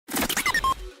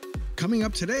Coming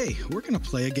up today, we're going to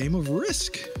play a game of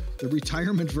Risk, the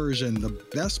retirement version. The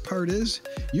best part is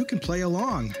you can play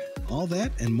along. All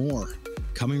that and more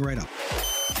coming right up.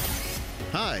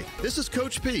 Hi, this is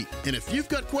Coach Pete, and if you've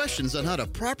got questions on how to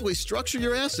properly structure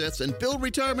your assets and build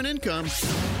retirement income,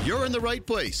 you're in the right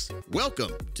place.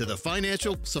 Welcome to the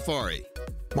Financial Safari.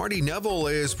 Marty Neville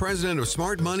is president of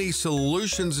Smart Money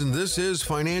Solutions, and this is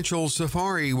Financial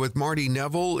Safari with Marty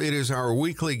Neville. It is our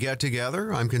weekly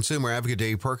get-together. I'm consumer advocate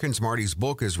Dave Perkins. Marty's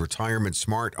book is Retirement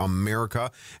Smart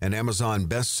America, an Amazon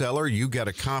bestseller. You get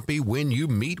a copy when you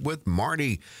meet with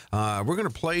Marty. We're going to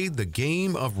play the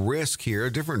game of Risk here,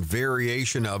 a different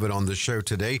variation of it on the show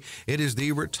today. It is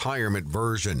the retirement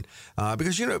version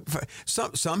because, you know,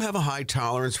 some have a high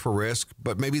tolerance for risk,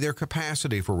 but maybe their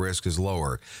capacity for risk is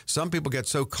lower. Some people get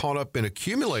so caught up in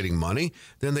accumulating money,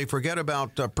 then they forget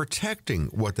about protecting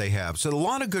what they have. So a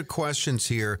lot of good questions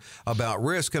here about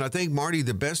risk. And I think, Marty,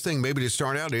 the best thing maybe to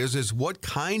start out is what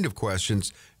kind of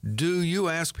questions do you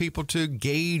ask people to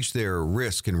gauge their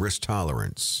risk and risk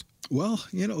tolerance? Well,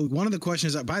 you know, one of the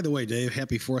questions, by the way, Dave,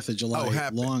 happy 4th of July.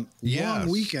 Long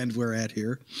weekend we're at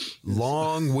here.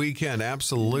 Long weekend,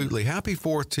 absolutely. Happy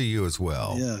 4th to you as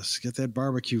well. Yes, get that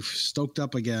barbecue stoked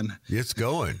up again. It's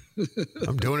going.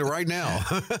 I'm doing it right now.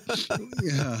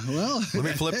 Yeah, well. Let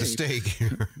me flip the steak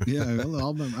here. Yeah,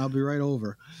 well, I'll be right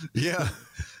over. Yeah.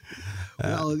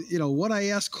 Well, you know, what I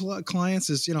ask clients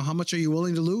is, you know, how much are you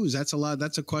willing to lose? That's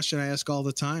a question I ask all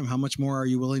the time. How much more are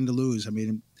you willing to lose? I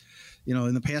mean, you know,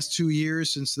 in the past 2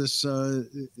 years since this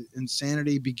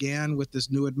insanity began with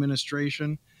this new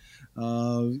administration,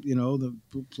 you know,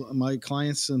 my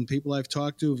clients and people I've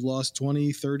talked to have lost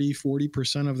 20, 30,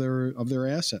 40% of their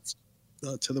assets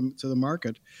to the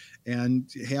market. And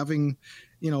having,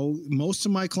 you know, most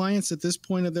of my clients at this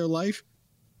point of their life,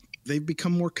 they've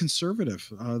become more conservative.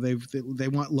 They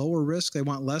want lower risk. They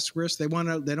want less risk. They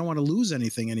don't want to lose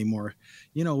anything anymore.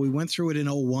 You know, we went through it in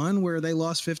 2001 where they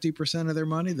lost 50% of their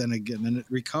money. Then it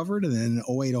recovered. And then in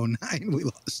 2008, 2009, we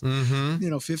lost,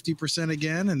 50%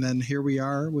 again. And then here we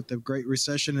are with the Great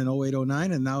Recession in 2008,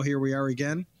 2009. And now here we are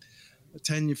again.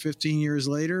 10, 15 years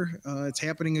later, it's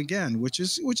happening again, which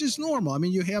is normal. I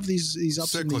mean, you have these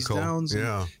ups cyclical, and these downs.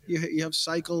 Yeah. And you have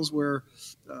cycles where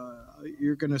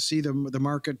you're going to see the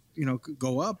market, you know,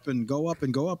 go up and go up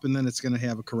and go up, and then it's going to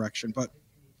have a correction. But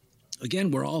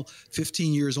again, we're all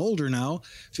 15 years older now,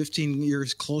 15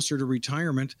 years closer to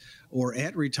retirement or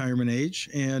at retirement age,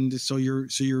 and so your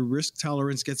risk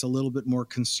tolerance gets a little bit more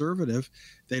conservative.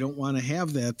 They don't want to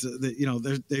have that. You know,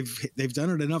 they've done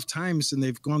it enough times and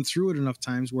they've gone through it enough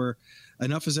times where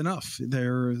enough is enough.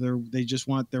 They just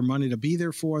want their money to be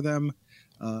there for them.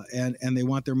 And they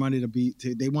want their money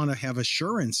they want to have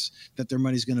assurance that their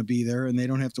money's going to be there, and they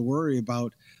don't have to worry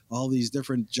about all these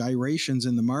different gyrations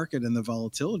in the market and the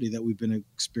volatility that we've been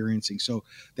experiencing. So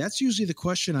that's usually the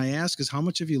question I ask is, how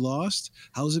much have you lost?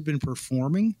 How's it been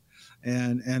performing?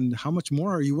 And how much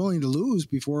more are you willing to lose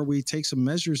before we take some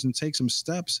measures and take some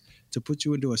steps to put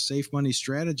you into a safe money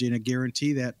strategy and a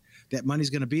guarantee that money's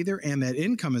going to be there and that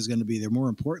income is going to be there. More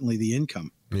importantly, the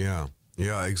income. Yeah,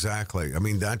 exactly. I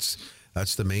mean, that's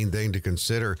the main thing to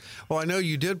consider. Well, I know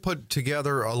you did put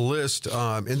together a list,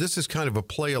 and this is kind of a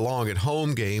play along at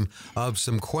home game of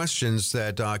some questions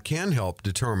that can help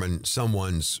determine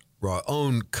someone's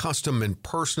own custom and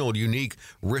personal unique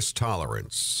risk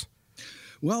tolerance.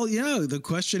 Well, yeah, the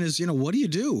question is, you know, what do you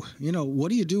do? You know, what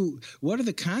do you do? What are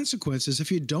the consequences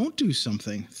if you don't do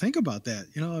something? Think about that.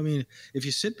 You know, I mean, if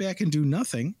you sit back and do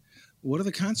nothing, what are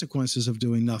the consequences of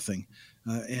doing nothing?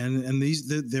 And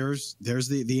there's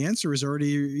the answer is already,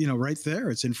 you know, right there.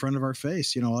 It's in front of our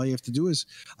face. You know, all you have to do is,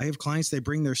 I have clients, they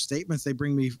bring their statements. They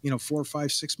bring me, you know, 4,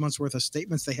 5, 6 months worth of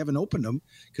statements. They haven't opened them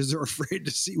because they're afraid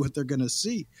to see what they're going to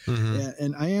see. Mm-hmm.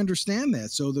 And I understand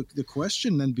that. So the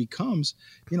question then becomes,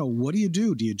 you know, what do you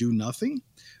do? Do you do nothing?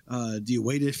 Do you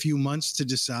wait a few months to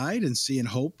decide and see and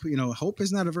hope? You know, hope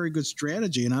is not a very good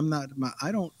strategy, and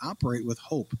I don't operate with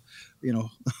hope. You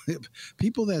know,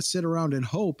 people that sit around and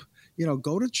hope, you know,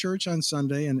 go to church on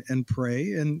Sunday and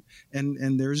pray and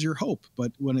there's your hope.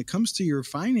 But when it comes to your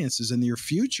finances and your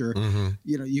future, mm-hmm.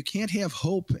 you know, you can't have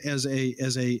hope as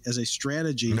a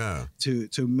strategy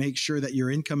to make sure that your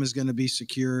income is going to be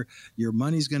secure, your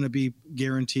money's going to be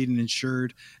guaranteed and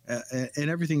insured, and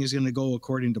everything is going to go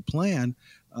according to plan.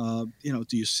 You know,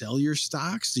 do you sell your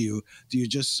stocks? Do you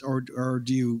just or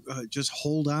do you just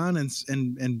hold on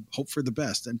and hope for the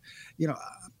best? And you know,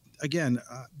 again,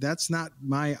 that's not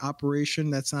my operation.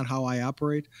 That's not how I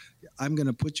operate. I'm going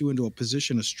to put you into a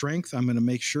position of strength. I'm going to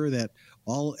make sure that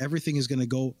everything is going to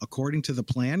go according to the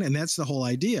plan, and that's the whole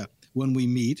idea. when we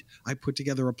meet. I put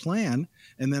together a plan,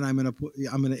 and then I'm going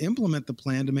to implement the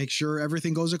plan to make sure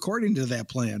everything goes according to that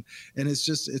plan. And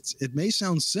it may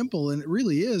sound simple, and it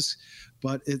really is,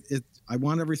 but I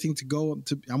want everything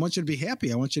I want you to be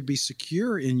happy. I want you to be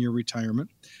secure in your retirement.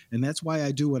 And that's why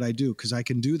I do what I do, because I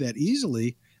can do that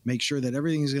easily, make sure that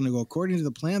everything is going to go according to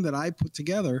the plan that I put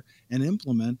together and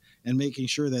implement, and making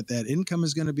sure that income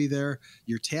is going to be there,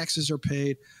 your taxes are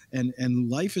paid, and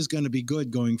life is going to be good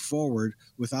going forward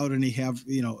without any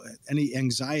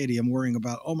anxiety. I'm worrying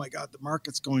about, oh my God, the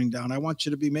market's going down. I want you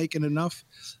to be making enough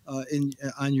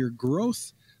on your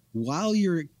growth while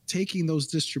you're taking those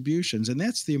distributions. And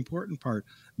that's the important part.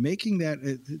 Making that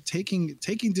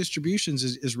taking distributions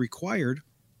is required,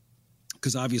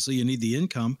 because obviously you need the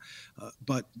income,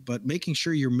 but making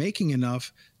sure you're making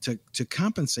enough to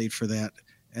compensate for that,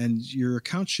 and your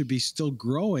account should be still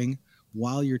growing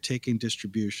while you're taking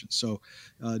distributions. So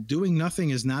doing nothing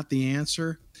is not the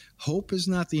answer. Hope is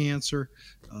not the answer.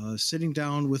 Sitting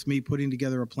down with me, putting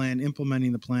together a plan,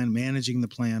 implementing the plan, managing the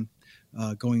plan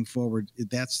going forward,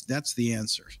 that's the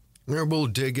answer. We'll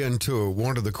dig into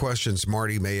one of the questions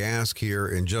Marty may ask here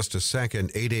in just a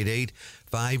second.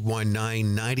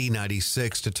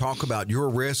 888-519-9096 to talk about your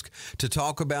risk, to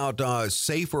talk about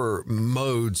safer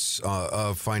modes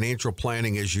of financial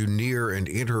planning as you near and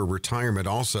enter retirement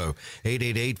also.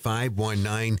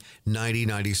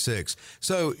 888-519-9096.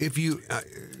 So if you,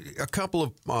 a couple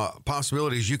of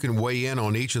possibilities, you can weigh in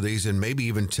on each of these and maybe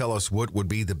even tell us what would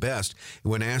be the best.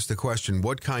 When asked the question,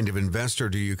 what kind of investor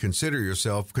do you consider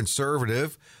yourself?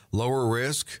 Conservative, lower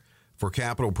risk for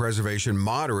capital preservation,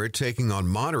 moderate, taking on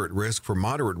moderate risk for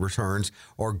moderate returns,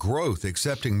 or growth,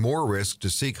 accepting more risk to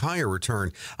seek higher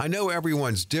return. I know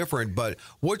everyone's different, but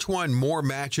which one more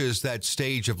matches that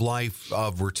stage of life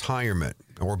of retirement,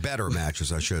 or better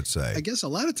matches, I should say? I guess a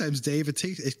lot of times, Dave, it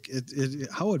takes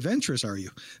how adventurous are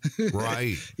you?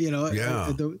 Right.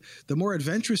 Yeah. The more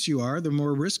adventurous you are, the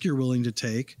more risk you're willing to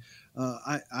take.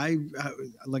 I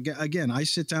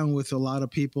sit down with a lot of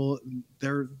people.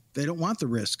 They don't want the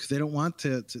risk. They don't want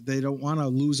to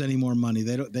lose any more money.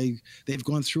 They've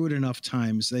gone through it enough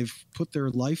times. They've put their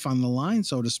life on the line,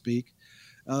 so to speak.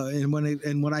 And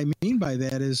what I mean by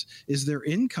that is their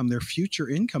income, their future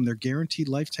income, their guaranteed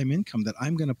lifetime income that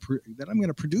I'm going to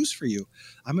produce for you.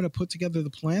 I'm going to put together the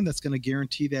plan that's going to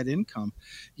guarantee that income.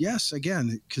 Yes,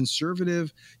 again,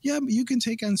 conservative. Yeah, you can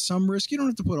take on some risk. You don't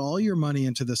have to put all your money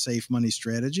into the safe money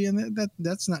strategy, and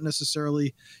that's not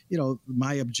necessarily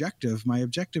my objective. My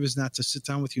objective is not to sit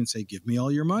down with you and say, "Give me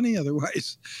all your money,"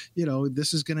 otherwise,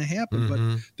 this is going to happen.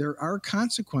 Mm-hmm. But there are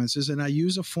consequences, and I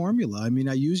use a formula. I mean,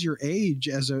 I use your age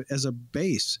as a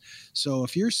base. So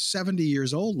if you're 70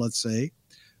 years old, let's say,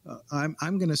 I'm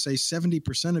going to say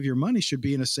 70% of your money should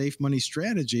be in a safe money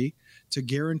strategy to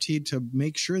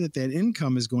make sure that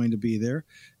income is going to be there,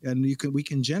 and we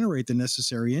can generate the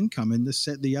necessary income. And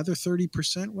the other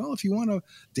 30%, well, if you want to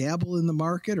dabble in the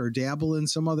market or dabble in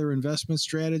some other investment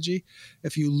strategy,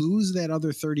 if you lose that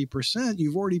other 30%,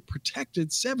 you've already protected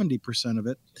 70% of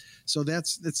it. So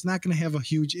that's not going to have a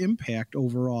huge impact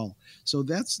overall. So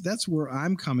that's where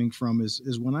I'm coming from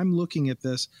is when I'm looking at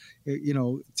this,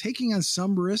 taking on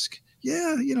some risk.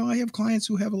 Yeah, I have clients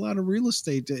who have a lot of real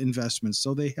estate investments,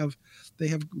 so they have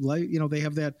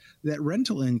that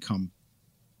rental income.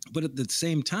 But at the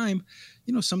same time,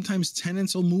 sometimes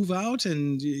tenants will move out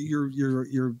and your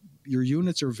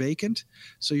units are vacant,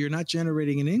 so you're not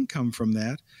generating an income from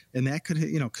that. And that could,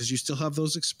 because you still have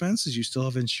those expenses, you still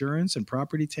have insurance and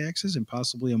property taxes and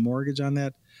possibly a mortgage on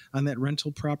that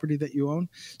rental property that you own.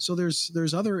 So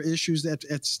there's other issues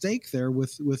at stake there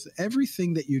with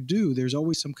everything that you do. There's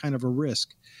always some kind of a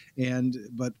risk.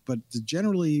 But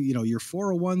generally, your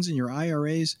 401s and your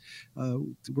IRAs,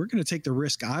 we're going to take the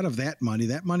risk out of that money.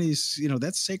 That money's,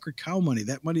 that's sacred cow money.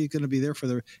 That money is going to be there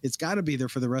it's got to be there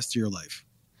for the rest of your life.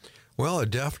 Well, it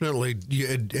definitely,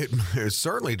 it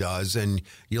certainly does. And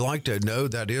you like to know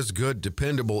that is good,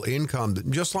 dependable income,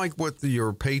 just like with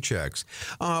your paychecks.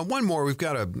 One more, we've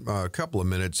got a couple of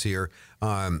minutes here.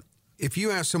 If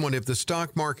you ask someone, if the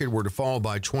stock market were to fall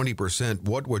by 20%,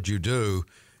 what would you do?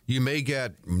 You may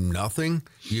get nothing.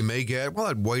 You may get, well,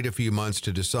 I'd wait a few months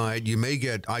to decide. You may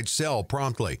get, I'd sell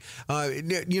promptly.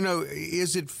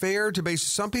 Is it fair to base,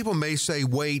 some people may say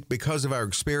wait because of our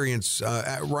experience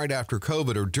right after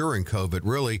COVID or during COVID,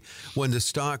 really, when the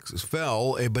stocks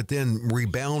fell, but then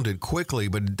rebounded quickly.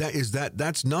 But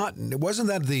wasn't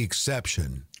that the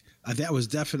exception? That was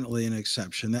definitely an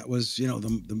exception. That was,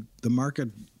 the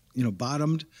market,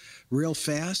 bottomed real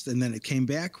fast, and then it came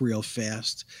back real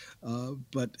fast.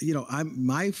 But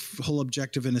my whole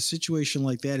objective in a situation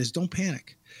like that is don't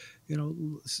panic.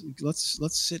 let's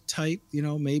sit tight.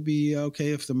 Maybe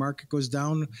okay, if the market goes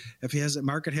down, if the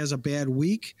market has a bad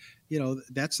week,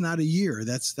 that's not a year.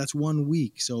 That's 1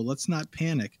 week. So let's not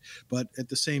panic. But at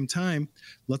the same time,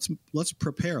 let's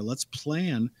prepare. Let's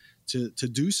plan to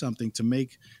do something to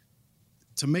make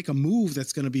a move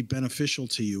that's going to be beneficial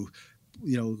to you.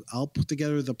 I'll put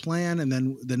together the plan, and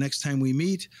then the next time we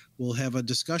meet, we'll have a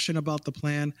discussion about the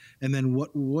plan. And then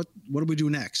what do we do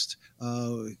next?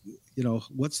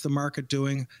 What's the market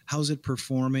doing? How's it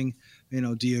performing?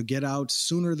 Do you get out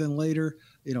sooner than later?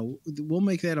 We'll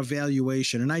make that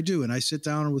evaluation. And I do. And I sit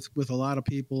down with a lot of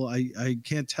people. I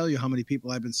can't tell you how many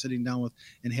people I've been sitting down with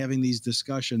and having these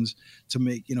discussions to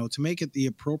make it the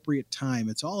appropriate time.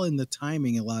 It's all in the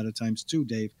timing a lot of times too,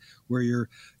 Dave, where you're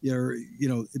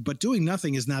but doing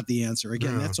nothing is not the answer.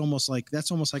 Again, that's almost like a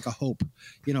hope,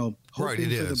 hoping for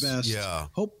the best. Yeah.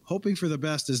 Hoping for the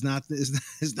best is not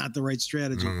the right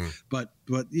strategy. But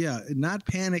yeah, not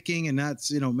panicking and not,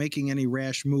 making any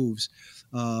rash moves.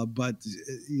 But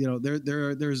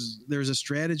there's a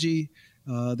strategy,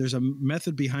 there's a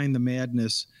method behind the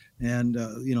madness. And,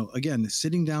 again,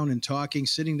 sitting down and talking,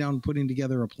 putting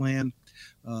together a plan,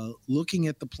 looking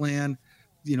at the plan,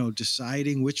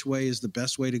 deciding which way is the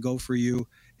best way to go for you,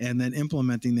 and then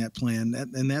implementing that plan.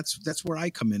 And that's where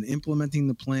I come in, implementing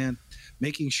the plan,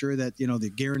 making sure that,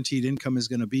 the guaranteed income is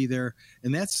going to be there.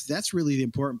 And that's really the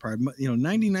important part.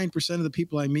 99% of the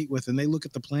people I meet with, and they look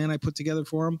at the plan I put together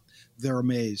for them, they're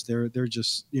amazed. They're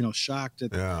just, shocked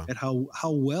at how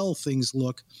well things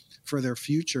look for their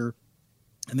future.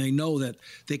 And they know that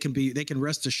they can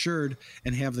rest assured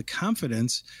and have the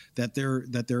confidence that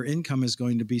their income is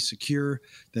going to be secure,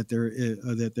 that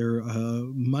their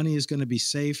money is going to be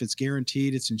safe. It's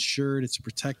guaranteed. It's insured. It's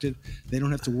protected. They don't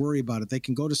have to worry about it. They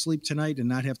can go to sleep tonight and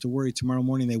not have to worry tomorrow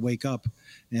morning they wake up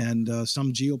and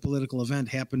some geopolitical event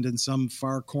happened in some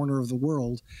far corner of the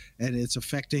world and it's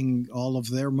affecting all of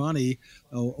their money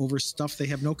over stuff they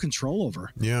have no control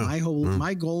over. Yeah.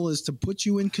 My goal is to put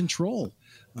you in control.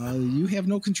 You have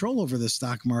no control over the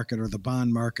stock market or the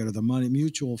bond market or the money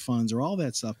mutual funds or all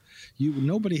that stuff.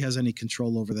 Nobody has any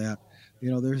control over that.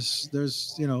 There's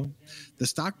the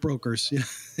stockbrokers.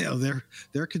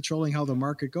 They're controlling how the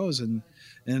market goes, and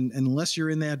unless you're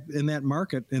in that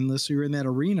market, unless you're in that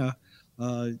arena,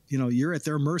 you're at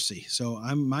their mercy. So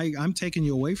I'm taking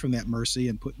you away from that mercy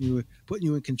and putting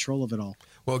you in control of it all.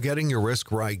 Well, getting your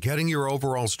risk right, getting your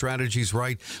overall strategies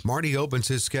right. Marty opens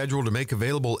his schedule to make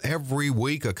available every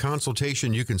week a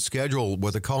consultation you can schedule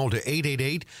with a call to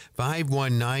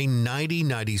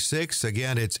 888-519-9096.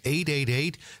 Again, it's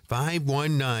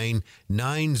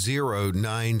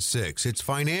 888-519-9096. It's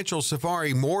Financial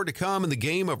Safari. More to come in the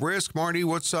game of risk. Marty,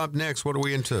 what's up next? What are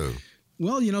we into?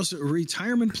 Well, so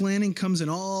retirement planning comes in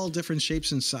all different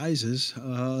shapes and sizes,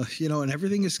 and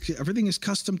everything is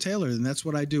custom tailored, and that's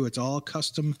what I do. It's all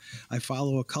custom. I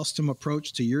follow a custom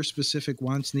approach to your specific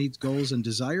wants, needs, goals, and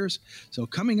desires. So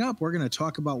coming up, we're going to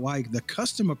talk about why the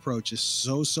custom approach is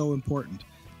so important.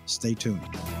 Stay tuned.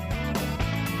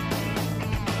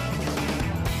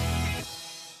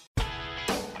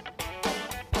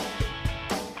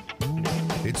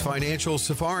 It's Financial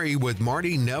Safari with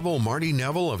Marty Neville. Marty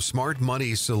Neville of Smart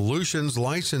Money Solutions,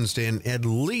 licensed in at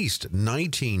least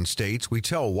 19 states. We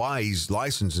tell why he's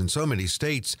licensed in so many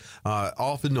states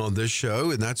often on this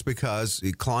show, and that's because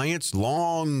clients,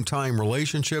 long-time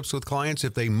relationships with clients,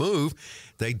 if they move,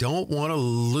 they don't want to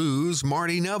lose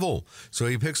Marty Neville. So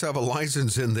he picks up a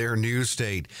license in their new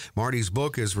state. Marty's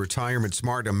book is Retirement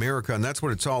Smart America, and that's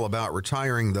what it's all about,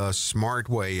 retiring the smart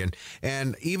way.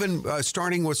 And even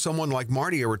starting with someone like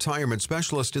Marty, a retirement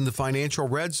specialist in the financial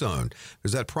red zone,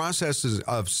 because that process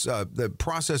the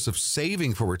process of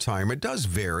saving for retirement does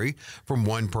vary from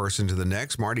one person to the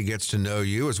next. Marty gets to know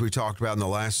you, as we talked about in the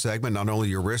last segment, not only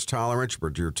your risk tolerance,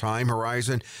 but your time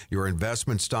horizon, your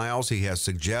investment styles. He has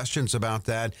suggestions about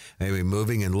that, maybe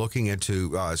moving and looking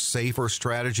into safer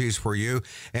strategies for you.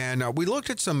 And we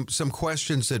looked at some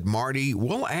questions that Marty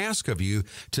will ask of you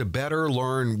to better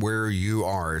learn where you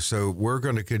are. So we're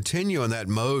going to continue in that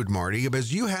mode, Marty,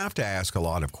 because you have to ask a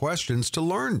lot of questions to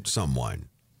learn someone.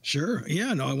 Sure.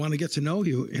 Yeah. No, I want to get to know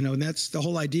you. And that's the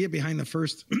whole idea behind the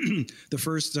first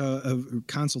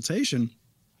consultation,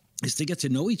 is to get to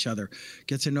know each other,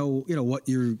 get to know, what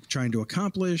you're trying to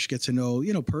accomplish, get to know,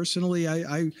 personally.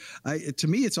 To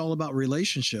me, it's all about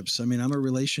relationships. I mean, I'm a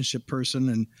relationship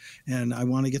person, and I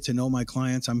want to get to know my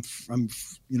clients. I'm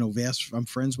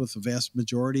friends with the vast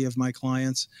majority of my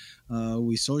clients.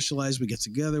 We socialize, we get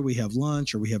together, we have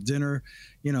lunch or we have dinner.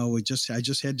 I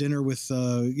just had dinner with,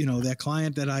 that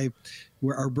client that I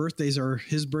where our birthdays are,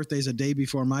 his birthday's a day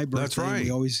before my birthday. That's right.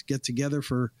 We always get together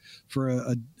for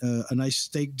a nice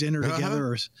steak dinner together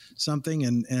or something.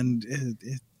 And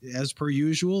as per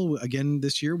usual, again,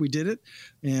 this year we did it,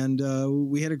 and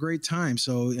we had a great time.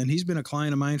 So, and he's been a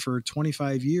client of mine for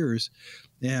 25 years,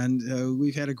 and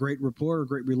we've had a great rapport, a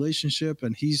great relationship,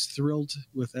 and he's thrilled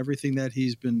with everything that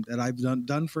I've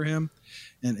done for him.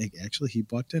 And actually, he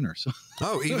bought dinner. So,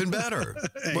 oh, even better,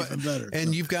 even better. And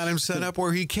so, you've got him set up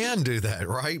where he can do that,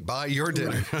 right? Buy your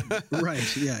dinner,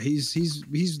 right? Yeah, he's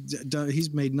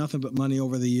made nothing but money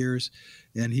over the years,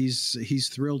 and he's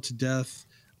thrilled to death.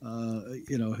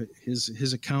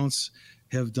 His accounts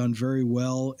have done very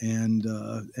well, and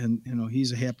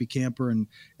he's a happy camper, and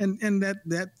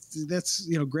that's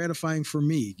gratifying for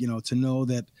me, to know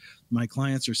that my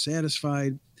clients are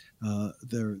satisfied,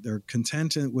 they're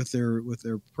content with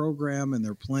their program and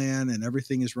their plan, and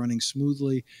everything is running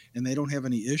smoothly, and they don't have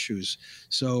any issues.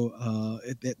 So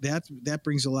that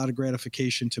brings a lot of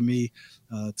gratification to me,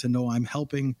 to know I'm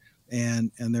helping,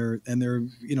 and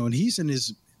he's in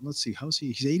his, let's see,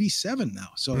 he's 87 now.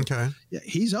 So yeah,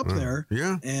 he's up there.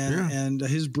 Yeah. And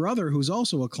his brother, who's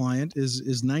also a client,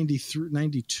 is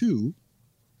 92.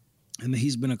 And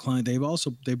he's been a client.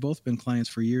 They've both been clients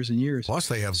for years and years. Plus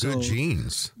they have good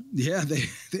genes. Yeah, they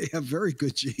have very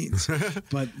good genes.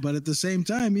 but at the same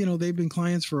time, they've been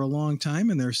clients for a long time,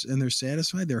 and they're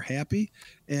satisfied, they're happy,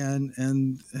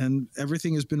 and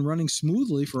everything has been running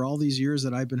smoothly for all these years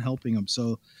that I've been helping them.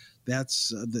 So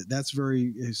that's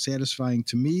very satisfying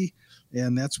to me,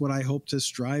 and that's what I hope to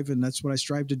strive, and that's what I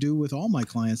strive to do with all my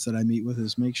clients that I meet with,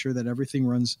 is make sure that everything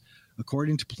runs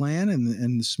according to plan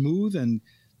and smooth, and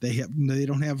they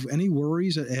don't have any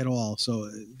worries at all.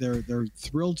 So they're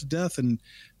thrilled to death, and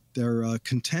they're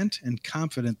content and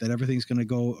confident that everything's going to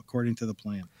go according to the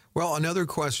plan. Well, another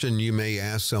question you may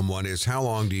ask someone is, how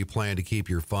long do you plan to keep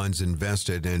your funds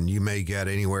invested? And you may get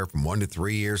anywhere from 1 to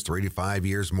 3 years, 3 to 5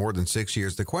 years, more than 6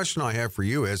 years. The question I have for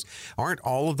you is, aren't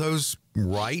all of those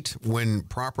right when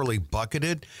properly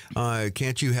bucketed?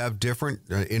 Can't you have different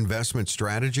investment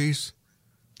strategies?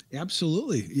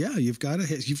 Absolutely. Yeah. You've got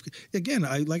to, again,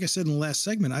 like I said in the last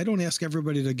segment, I don't ask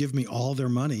everybody to give me all their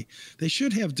money. They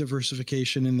should have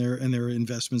diversification in their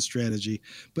investment strategy.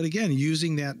 But again,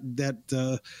 using that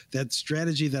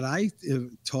strategy that I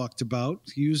talked about,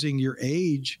 using your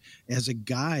age as a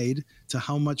guide to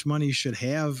how much money you should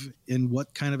have in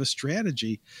what kind of a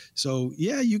strategy. So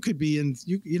yeah, you could be in,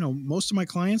 most of my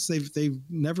clients, they've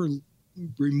never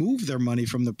removed their money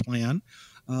from the plan.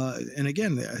 And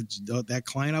again, that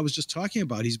client I was just talking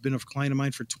about, he's been a client of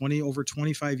mine for over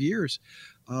 25 years.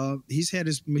 He's had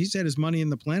his money in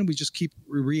the plan. We just keep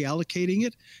reallocating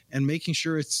it and making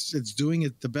sure it's doing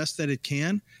it the best that it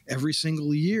can every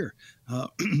single year.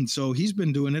 So he's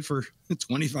been doing it for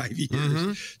 25 years.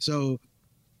 Mm-hmm. So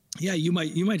yeah, you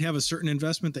might have a certain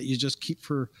investment that you just keep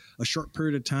for a short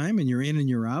period of time, and you're in and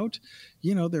you're out.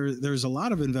 There's a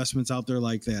lot of investments out there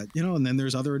like that, and then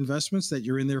there's other investments that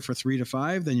you're in there for 3 to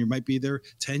 5, then you might be there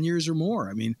 10 years or more.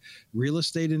 I mean, real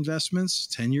estate investments,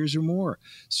 10 years or more.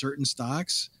 Certain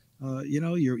stocks,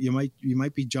 you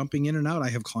might be jumping in and out. I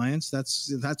have clients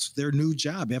that's their new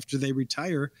job after they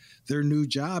retire. Their new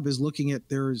job is looking at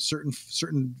their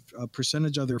certain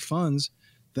percentage of their funds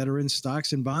that are in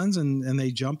stocks and bonds, and they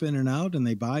jump in and out, and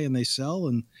they buy and they sell,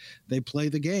 and they play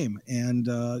the game. And,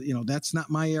 that's not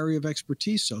my area of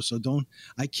expertise. So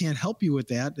I can't help you with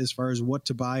that as far as what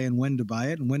to buy and when to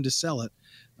buy it and when to sell it.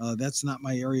 That's not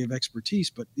my area of expertise.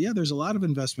 But yeah, there's a lot of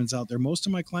investments out there. Most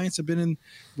of my clients have been in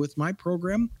with my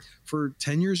program for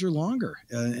 10 years or longer.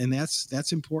 And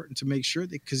that's important to make sure,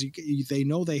 because they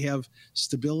know they have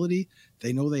stability.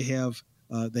 They know they have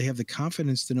the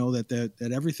confidence to know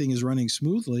that everything is running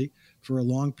smoothly for a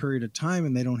long period of time,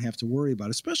 and they don't have to worry about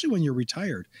it, especially when you're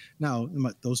retired. Now,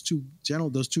 those two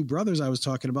brothers I was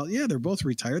talking about, yeah, they're both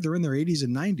retired. They're in their 80s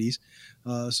and 90s.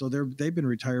 So they've been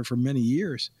retired for many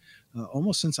years,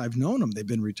 almost since I've known them. They've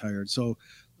been retired. So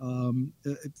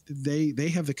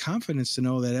they have the confidence to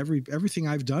know that everything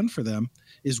I've done for them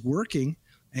is working,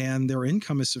 and their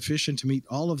income is sufficient to meet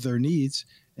all of their needs.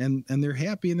 And they're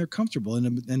happy and they're comfortable.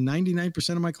 And 99%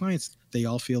 of my clients, they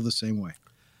all feel the same way.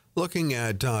 Looking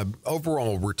at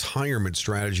overall retirement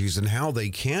strategies and how they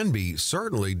can be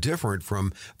certainly different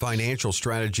from financial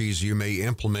strategies you may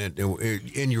implement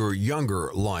in your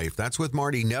younger life. That's with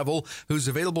Marty Neville, who's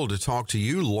available to talk to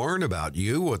you, learn about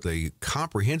you with a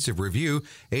comprehensive review.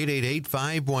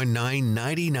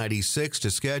 888-519-9096 to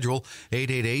schedule,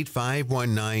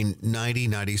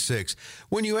 888-519-9096.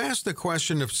 When you ask the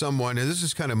question of someone, and this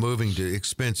is kind of moving to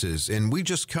expenses, and we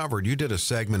just covered, you did a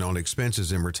segment on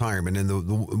expenses in retirement,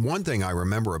 and one thing I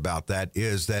remember about that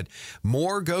is that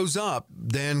more goes up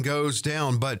than goes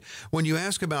down. But when you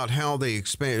ask about how they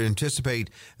anticipate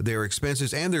their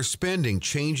expenses and their spending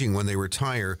changing when they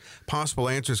retire, possible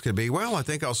answers could be, well, I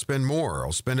think I'll spend more.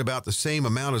 I'll spend about the same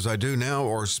amount as I do now,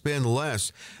 or spend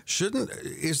less.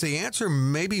 Is the answer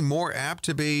maybe more apt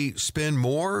to be spend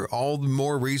more, all the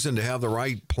more reason to have the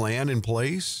right plan in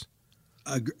place?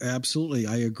 Absolutely.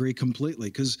 I agree completely,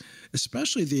 because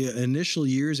especially the initial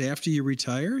years after you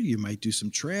retire, you might do some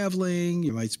traveling.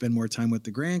 You might spend more time with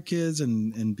the grandkids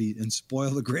and spoil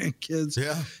the grandkids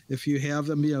if you have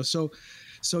them. So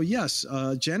yes,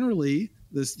 generally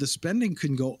the spending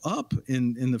can go up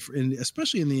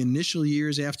especially in the initial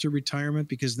years after retirement,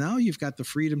 because now you've got the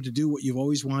freedom to do what you've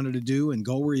always wanted to do and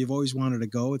go where you've always wanted to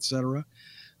go, et cetera.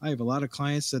 I have a lot of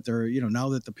clients that they're, now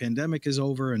that the pandemic is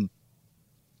over and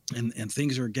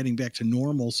things are getting back to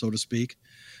normal, so to speak.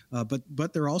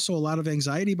 But there are also a lot of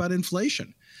anxiety about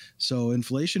inflation. So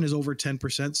inflation is over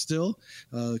 10% still.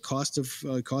 Cost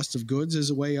of goods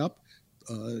is way up.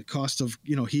 Cost of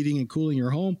heating and cooling your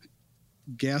home,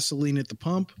 gasoline at the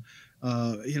pump.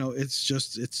 So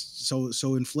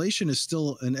inflation is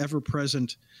still an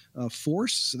ever-present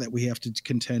force that we have to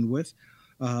contend with.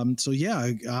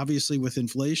 Obviously with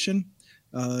inflation.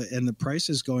 And the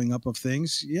prices going up of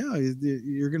things,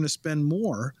 you're going to spend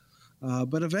more.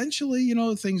 But eventually,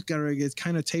 things it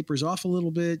kind of tapers off a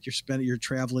little bit. You're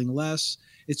traveling less.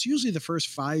 It's usually the first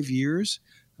 5 years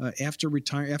after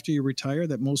you retire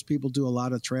that most people do a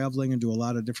lot of traveling and do a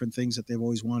lot of different things that they've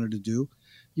always wanted to do.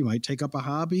 You might take up a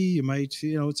hobby. You might,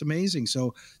 it's amazing.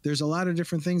 So there's a lot of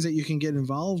different things that you can get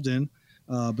involved in.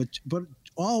 But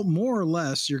all more or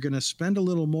less, you're going to spend a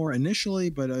little more initially,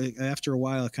 but after a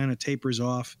while, it kind of tapers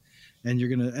off, and you're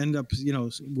going to end up,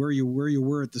 where you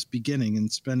were at this beginning and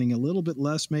spending a little bit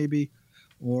less maybe,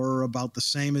 or about the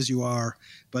same as you are.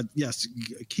 But yes,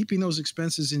 keeping those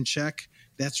expenses in check,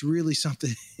 that's really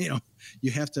something,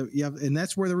 you have, and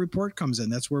that's where the report comes in.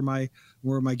 That's where my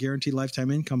guaranteed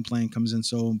lifetime income plan comes in.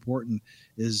 So important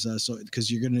is because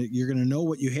you're going to know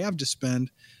what you have to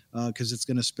spend, because it's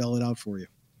going to spell it out for you.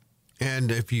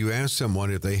 And if you ask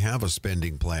someone if they have a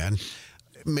spending plan,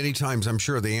 many times I'm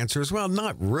sure the answer is, well,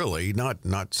 not really,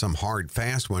 not some hard,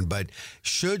 fast one, but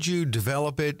should you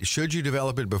develop it? Should you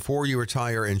develop it before you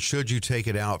retire, and should you take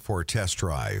it out for a test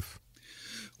drive?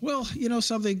 Well,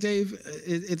 something, Dave,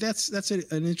 that's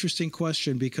an interesting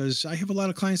question, because I have a lot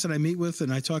of clients that I meet with,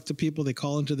 and I talk to people, they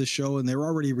call into the show and they're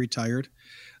already retired.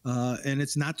 And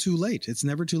it's not too late. It's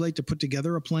never too late to put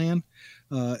together a plan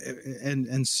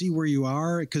and see where you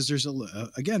are, because there's a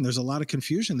lot of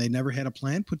confusion. They never had a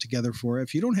plan put together for it.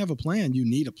 If you don't have a plan, you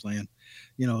need a plan.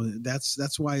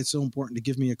 That's why it's so important to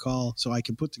give me a call so I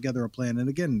can put together a plan. And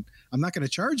again, I'm not going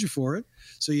to charge you for it,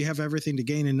 so you have everything to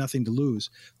gain and nothing to lose.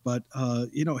 But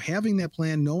having that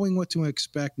plan, knowing what to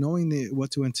expect, knowing what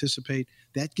to anticipate,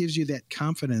 that gives you that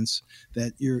confidence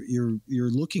that you're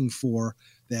looking for.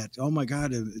 That, oh my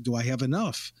God, do I have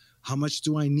enough? How much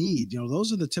do I need?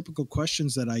 Those are the typical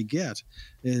questions that I get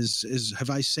is have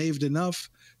I saved enough?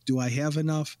 Do I have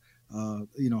enough?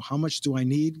 How much do I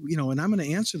need? And I'm going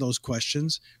to answer those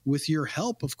questions with your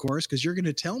help, of course, because you're going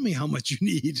to tell me how much you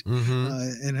need,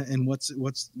 and what's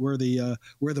where the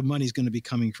money's going to be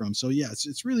coming from. So yeah,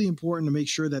 it's really important to make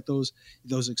sure that those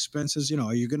expenses,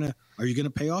 are you going to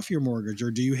pay off your mortgage,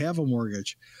 or do you have a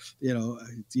mortgage?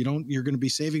 You're going to be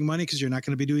saving money because you're not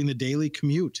going to be doing the daily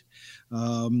commute,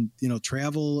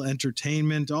 travel,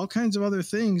 entertainment, all kinds of other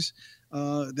things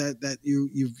that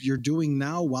you're doing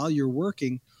now while you're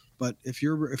working. But if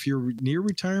you're near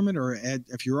retirement, or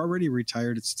if you're already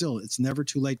retired, it's never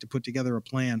too late to put together a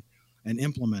plan and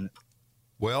implement it.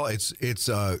 Well, it's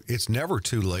never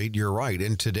too late. You're right.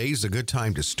 And today's a good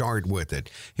time to start with it.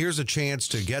 Here's a chance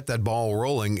to get that ball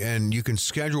rolling, and you can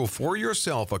schedule for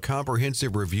yourself a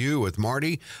comprehensive review with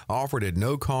Marty, offered at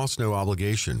no cost, no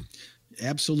obligation.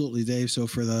 Absolutely, Dave. So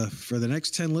for the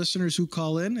next 10 listeners who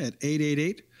call in at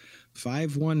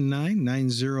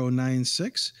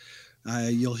 888-519-9096,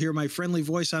 you'll hear my friendly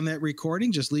voice on that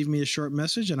recording. Just leave me a short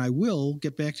message, and I will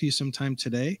get back to you sometime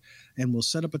today, and we'll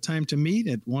set up a time to meet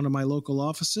at one of my local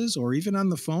offices, or even on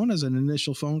the phone as an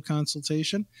initial phone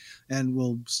consultation, and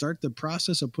we'll start the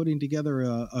process of putting together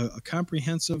a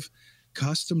comprehensive,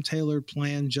 custom-tailored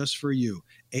plan just for you.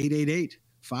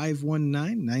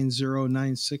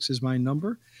 888-519-9096 is my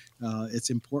number. It's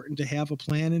important to have a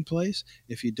plan in place.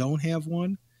 If you don't have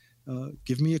one,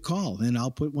 give me a call and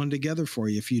I'll put one together for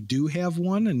you. If you do have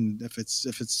one, and if it's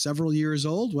several years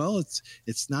old, well,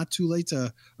 it's not too late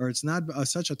it's not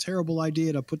such a terrible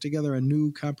idea to put together a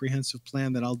new comprehensive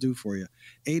plan that I'll do for you.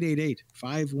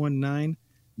 888-519-9096.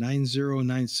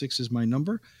 9096 is my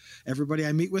number. Everybody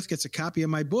I meet with gets a copy of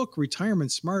my book,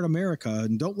 Retirement Smart America.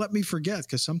 And don't let me forget,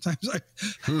 because sometimes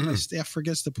my staff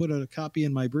forgets to put a copy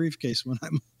in my briefcase when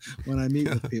I meet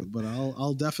with people. But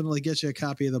I'll definitely get you a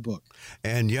copy of the book.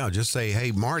 And yeah, just say,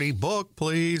 hey, Marty, book,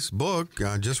 please, book.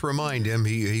 Just remind him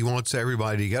he wants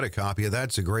everybody to get a copy of that.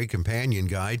 It's a great companion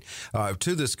guide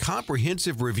to this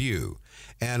comprehensive review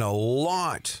and a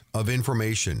lot of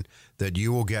information that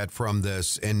you will get from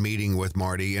this and meeting with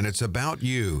Marty, and it's about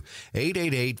you.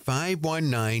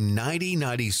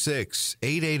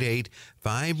 888-519-9096,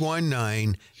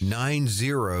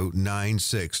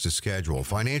 888-519-9096 to schedule.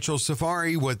 Financial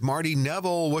Safari with Marty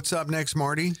Neville. What's up next,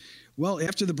 Marty? Well,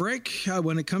 after the break,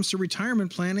 when it comes to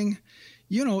retirement planning,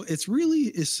 it's really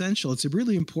essential. It's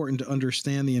really important to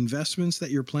understand the investments that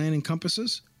your plan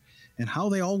encompasses and how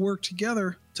they all work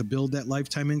together to build that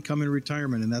lifetime income in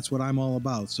retirement. And that's what I'm all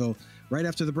about. So right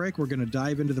after the break, we're going to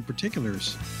dive into the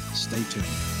particulars. Stay tuned.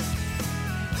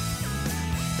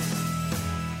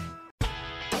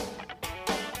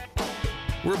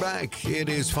 We're back. It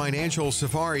is Financial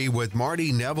Safari with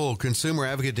Marty Neville, consumer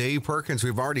advocate Dave Perkins.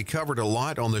 We've already covered a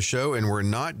lot on the show, and we're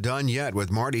not done yet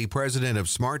with Marty, president of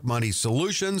Smart Money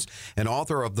Solutions and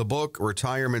author of the book,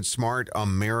 Retirement Smart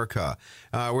America.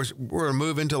 We're going to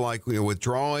move into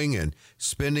withdrawing and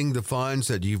spending the funds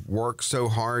that you've worked so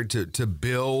hard to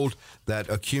build, that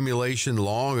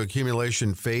long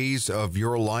accumulation phase of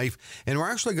your life. And we're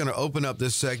actually going to open up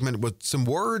this segment with some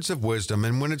words of wisdom.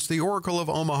 And when it's the Oracle of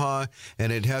Omaha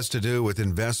and it has to do with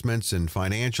investments and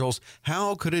financials,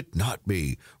 how could it not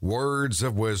be words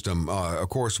of wisdom? Of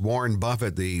course, Warren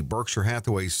Buffett, the Berkshire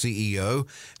Hathaway CEO,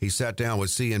 he sat down with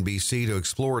CNBC to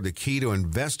explore the key to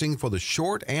investing for the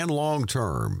short and long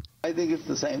term. I think it's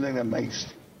the same thing that makes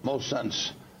most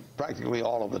sense practically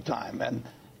all of the time. And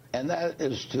that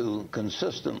is to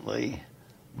consistently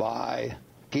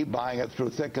keep buying it through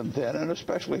thick and thin, and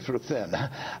especially through thin.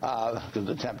 Because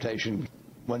the temptation,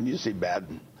 when you see bad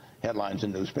headlines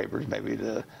in newspapers, maybe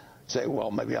to say, well,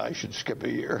 maybe I should skip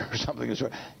a year or something.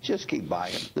 Just keep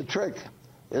buying it. The trick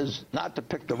is not to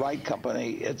pick the right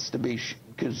company. It's to be,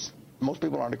 because most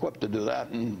people aren't equipped to do that,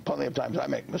 and plenty of times I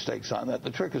make mistakes on that.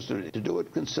 The trick is to do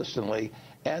it consistently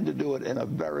and to do it in a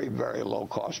very, very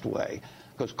low-cost way,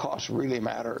 because costs really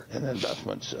matter in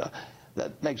investments.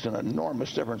 That makes an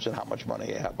enormous difference in how much money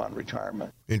you have on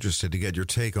retirement. Interested to get your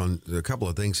take on a couple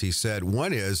of things he said.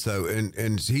 One is, though,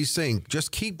 and he's saying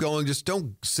just keep going, just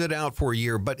don't sit out for a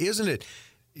year. But isn't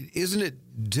it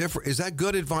different? Is that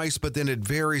good advice? But then it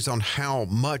varies on how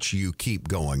much you keep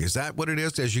going. Is that what it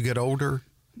is as you get older?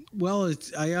 Well,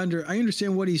 I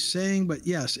understand what he's saying, but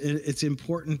yes, it's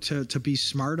important to be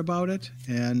smart about it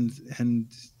and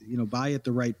buy at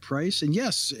the right price. And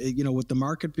yes, with the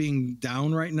market being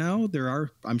down right now,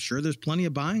 I'm sure there's plenty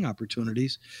of buying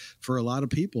opportunities for a lot of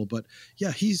people. But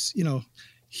yeah, he's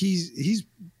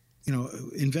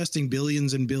investing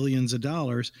billions and billions of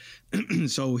dollars,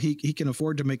 so he can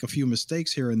afford to make a few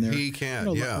mistakes here and there. He can,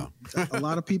 a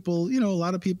lot of people,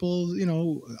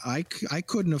 I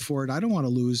couldn't afford. I don't want to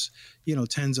lose,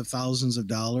 tens of thousands of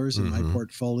dollars in my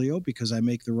portfolio because I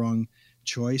make the wrong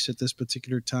choice at this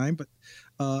particular time. But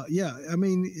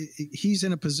he's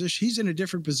in a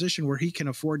different position where he can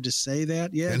afford to say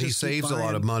that. Yeah, and he saves a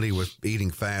lot of money with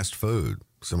eating fast food.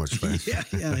 So much fast. yeah,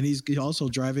 and he's also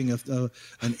driving an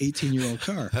 18-year-old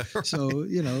car. Right. So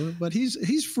but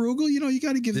he's frugal. You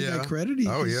got to give the guy credit.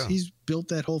 He's built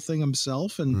that whole thing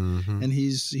himself, and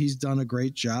he's done a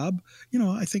great job.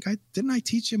 I think didn't I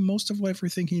teach him most of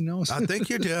everything he knows. I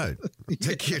think you did. You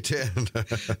did.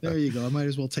 There you go. I might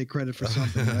as well take credit for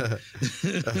something.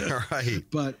 Right.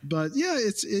 But yeah,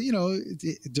 it's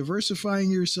diversifying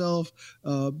yourself.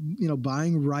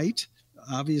 Buying right.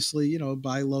 Obviously,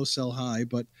 buy low, sell high,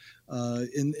 but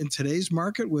in today's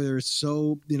market where it's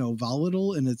so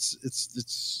volatile and it's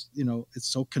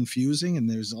so confusing and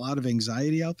there's a lot of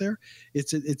anxiety out there,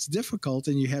 it's difficult,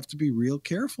 and you have to be real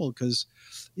careful because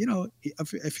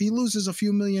if he loses a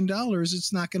few $1 million,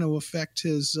 it's not going to affect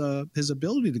his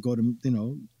ability to go to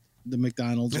the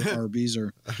McDonald's or Arby's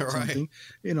or something.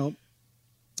 Right.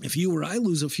 If you or I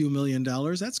lose a few $1 million,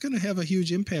 that's going to have a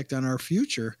huge impact on our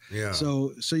future. Yeah.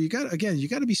 So you got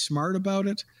to be smart about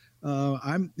it.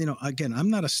 I'm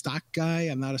not a stock guy.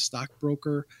 I'm not a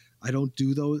stockbroker. I don't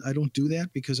do that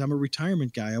because I'm a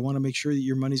retirement guy. I want to make sure that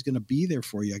your money's going to be there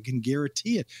for you. I can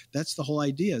guarantee it. That's the whole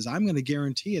idea, is I'm going to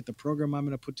guarantee it. The program I'm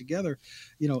going to put together,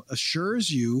 assures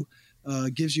you,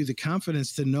 gives you the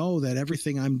confidence to know that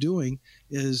everything I'm doing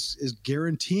is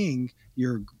guaranteeing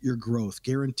your growth,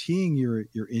 guaranteeing your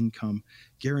income,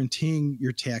 guaranteeing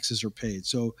your taxes are paid.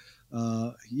 So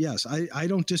yes, I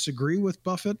don't disagree with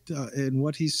Buffett in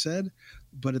what he said,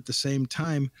 but at the same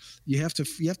time, you have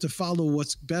to follow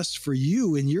what's best for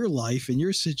you in your life, in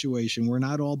your situation. We're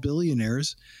not all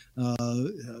billionaires.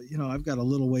 I've got a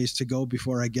little ways to go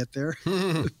before I get there,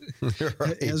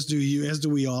 right. As do you, as do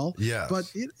we all. Yes.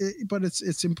 But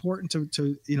it's important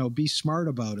to be smart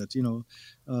about it.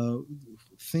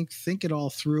 Think it all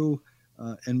through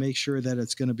and make sure that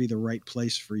it's going to be the right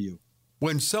place for you.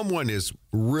 When someone is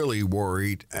really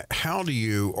worried, how do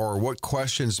you, or what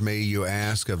questions may you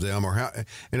ask of them, or how,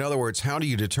 in other words, how do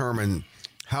you determine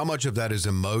how much of that is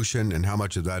emotion and how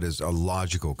much of that is a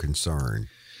logical concern?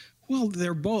 Well,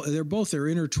 they're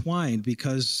intertwined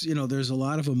because, there's a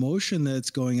lot of emotion that's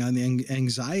going on. The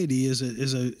anxiety is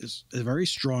a very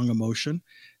strong emotion.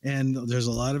 And there's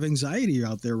a lot of anxiety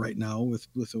out there right now with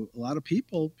a lot of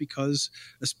people because,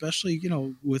 especially,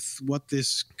 with what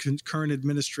this current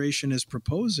administration is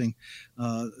proposing,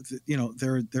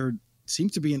 there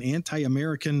seems to be an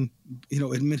anti-American,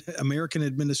 American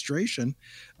administration.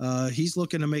 He's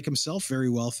looking to make himself very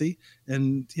wealthy,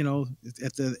 and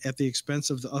at the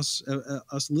expense of us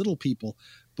little people.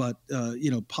 But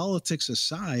politics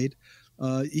aside.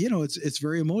 It's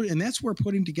very emotive, and that's where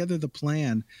putting together the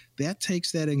plan that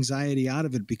takes that anxiety out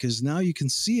of it, because now you can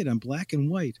see it on black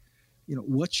and white.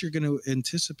 What you're going to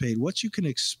anticipate, what you can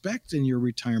expect in your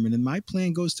retirement. And my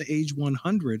plan goes to age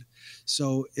 100.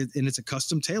 So, and it's a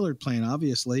custom tailored plan,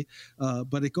 obviously,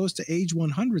 but it goes to age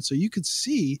 100. So you could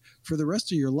see for the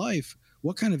rest of your life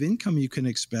what kind of income you can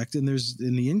expect. And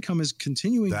the income is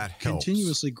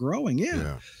continuously growing.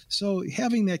 Yeah. So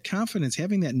having that confidence,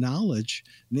 having that knowledge,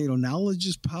 knowledge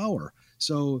is power.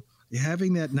 So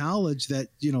having that knowledge that,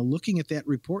 looking at that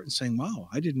report and saying, wow,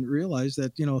 I didn't realize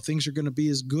that, things are going to be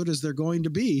as good as they're going to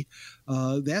be.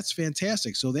 That's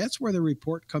fantastic. So that's where the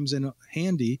report comes in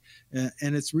handy.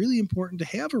 And it's really important to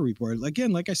have a report.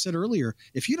 Again, like I said earlier,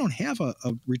 if you don't have a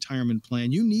retirement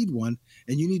plan, you need one,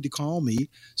 and you need to call me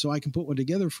so I can put one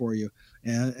together for you.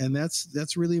 And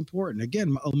that's really important.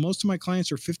 Again, most of my clients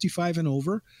are 55 and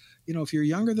over. If you're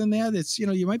younger than that, it's,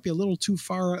 you might be a little too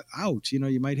far out.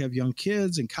 You might have young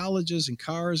kids and colleges and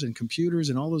cars and computers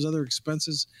and all those other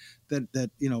expenses that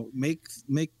make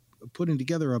putting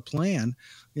together a plan.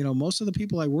 Most of the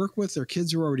people I work with, their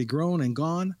kids are already grown and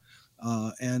gone.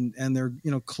 And they're,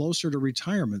 closer to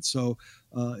retirement. So,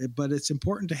 but it's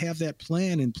important to have that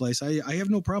plan in place. I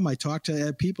have no problem. I talk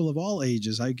to people of all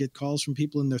ages. I get calls from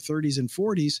people in their 30s and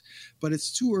 40s, but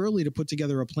it's too early to put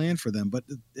together a plan for them. But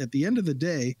at the end of the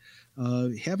day,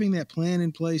 having that plan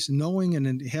in place, knowing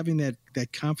and having that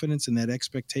confidence and that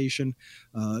expectation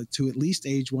to at least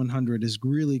age 100 is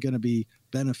really going to be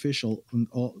beneficial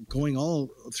going all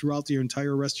throughout the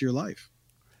entire rest of your life.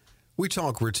 We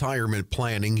talk retirement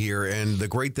planning here, and the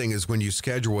great thing is when you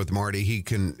schedule with Marty, he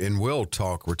can and will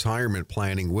talk retirement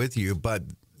planning with you, but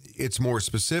it's more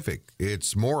specific.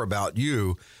 It's more about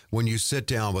you. When you sit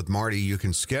down with Marty, you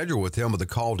can schedule with him with a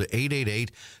call to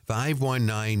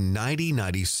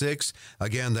 888-519-9096.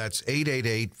 Again, that's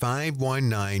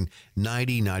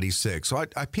 888-519-9096. So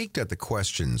I peeked at the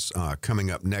questions coming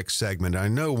up next segment. I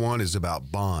know one is about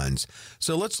bonds.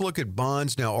 So let's look at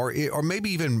bonds now, or maybe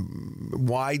even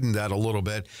widen that a little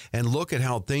bit and look at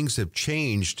how things have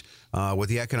changed with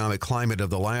the economic climate of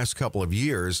the last couple of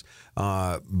years.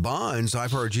 Bonds,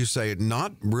 I've heard you say,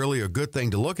 not really a good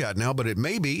thing to look at now, but it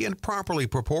may be. And properly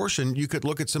proportioned, you could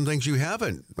look at some things you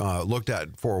haven't looked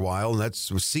at for a while, and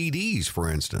that's CDs, for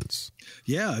instance.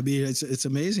 Yeah, I mean, it's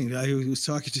amazing. I was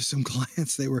talking to some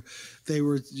clients. They were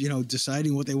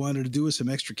deciding what they wanted to do with some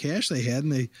extra cash they had,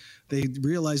 and they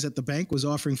realized that the bank was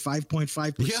offering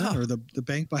 5.5%, or the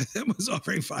bank by them was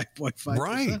offering 5.5%.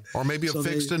 Right, or maybe a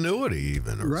fixed annuity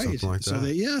even, or something like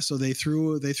that. So they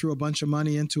threw a bunch of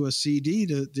money into a CD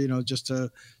to just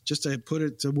to put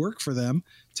it to work for them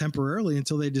temporarily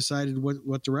until they decided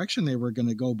what direction they were going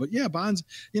to go. But yeah, bonds,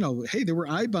 hey, there were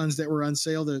I-bonds that were on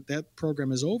sale. That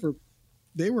program is over.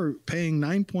 They were paying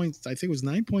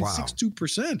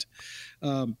 9.62%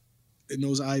 in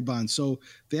those I-bonds. So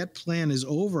that plan is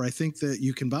over. I think that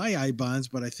you can buy I-bonds,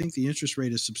 but I think the interest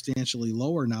rate is substantially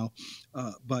lower now.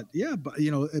 But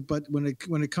when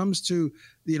it comes to,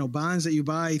 bonds that you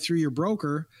buy through your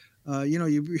broker,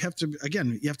 you have to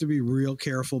be real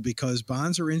careful, because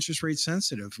bonds are interest rate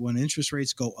sensitive. When interest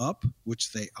rates go up,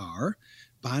 which they are,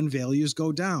 bond values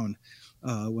go down.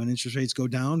 When interest rates go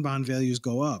down, bond values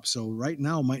go up. So right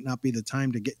now might not be the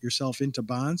time to get yourself into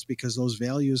bonds, because those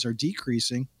values are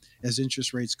decreasing as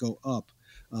interest rates go up.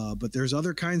 But there's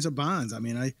other kinds of bonds. I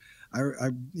mean,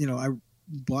 I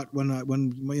bought when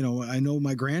I know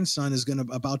my grandson is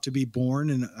about to be born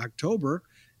in October,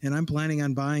 and I'm planning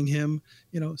on buying him,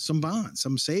 some bonds,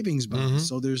 some savings bonds. Mm-hmm.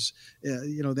 So there's,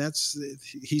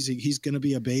 he's going to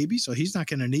be a baby, so he's not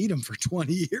going to need them for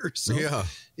 20 years. So,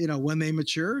 when they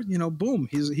mature, boom,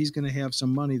 he's going to have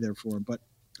some money there for him. But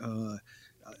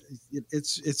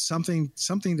it's something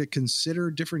to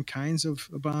consider, different kinds of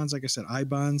bonds. Like I said, I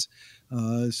bonds,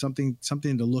 something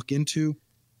to look into,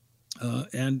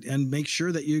 and make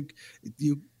sure that you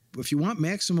if you want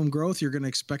maximum growth, you're going to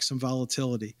expect some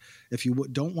volatility. If you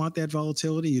don't want that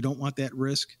volatility, you don't want that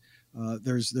risk.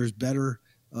 There's better,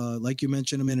 like you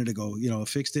mentioned a minute ago, a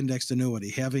fixed indexed annuity,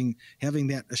 having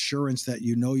that assurance that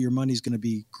your money's going to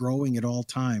be growing at all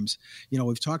times.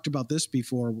 We've talked about this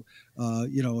before.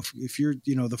 If you're,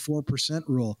 the 4%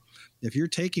 rule, if you're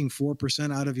taking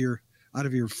 4% out of your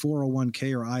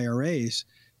 401k or IRAs,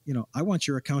 I want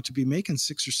your account to be making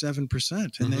 6 or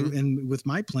 7%. And with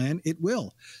my plan, it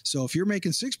will. So if you're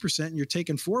making 6% and you're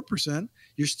taking 4%,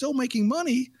 you're still making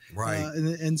money. Right.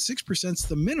 And 6% is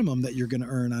the minimum that you're going to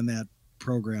earn on that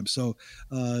program. So,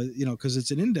 because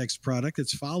it's an index product,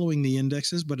 it's following the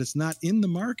indexes, but it's not in the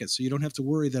market. So you don't have to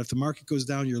worry that if the market goes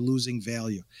down, you're losing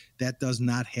value. That does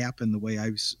not happen the way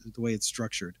it's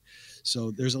structured.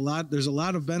 So there's a lot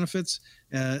of benefits,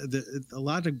 a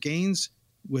lot of gains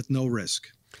with no risk.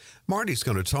 Marty's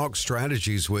going to talk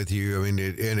strategies with you. I mean,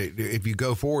 if you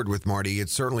go forward with Marty,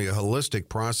 it's certainly a holistic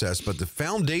process, but the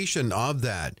foundation of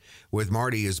that with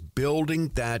Marty is building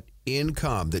that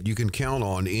income that you can count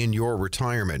on in your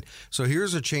retirement. So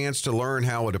here's a chance to learn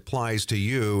how it applies to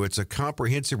you. It's a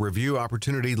comprehensive review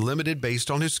opportunity, limited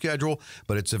based on his schedule,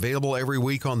 but it's available every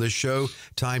week on this show.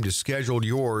 Time to schedule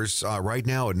yours right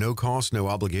now at no cost, no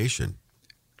obligation.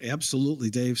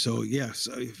 Absolutely, Dave. So yes,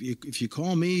 if you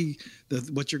call me,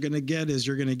 what you're going to get is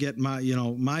you're going to get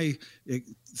my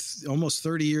almost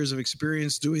 30 years of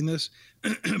experience doing this,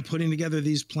 putting together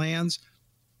these plans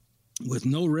with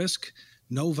no risk,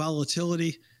 no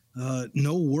volatility,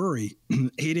 no worry.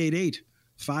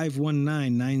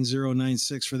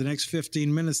 888-519-9096. For the next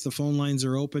 15 minutes, the phone lines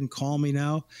are open. Call me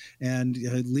now and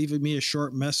leave me a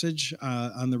short message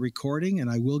on the recording,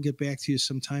 and I will get back to you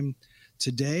sometime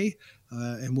today.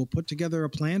 And we'll put together a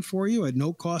plan for you at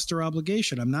no cost or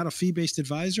obligation. I'm not a fee-based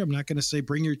advisor. I'm not going to say,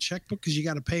 bring your checkbook because you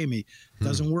got to pay me. It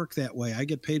doesn't work that way. I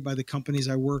get paid by the companies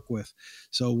I work with.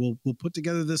 So we'll put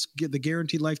together the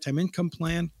guaranteed lifetime income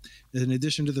plan, in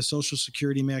addition to the Social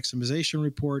Security maximization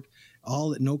report,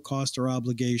 all at no cost or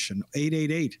obligation.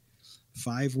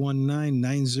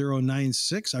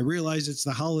 888-519-9096. I realize it's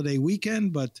the holiday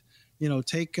weekend, but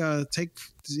take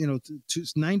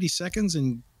 90 seconds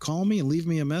and call me and leave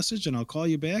me a message, and I'll call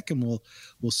you back, and we'll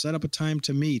set up a time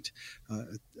to meet.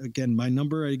 Again, my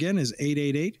number is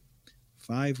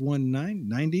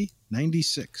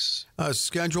 888-519-9096.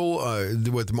 Schedule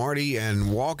with Marty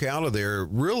and walk out of there.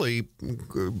 Really,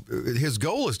 his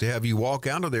goal is to have you walk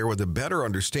out of there with a better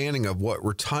understanding of what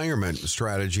retirement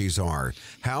strategies are,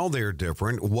 how they're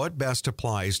different, what best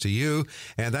applies to you,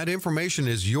 and that information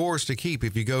is yours to keep.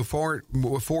 If you go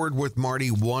forward with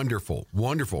Marty, wonderful.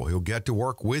 He'll get to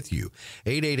work with you.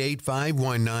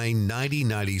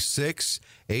 888-519-9096.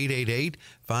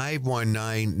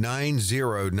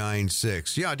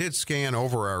 888-519-9096. Yeah, I did scan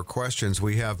over our questions.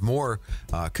 We have more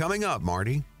coming up,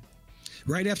 Marty.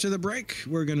 Right after the break,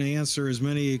 we're going to answer as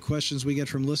many questions we get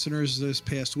from listeners this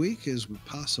past week as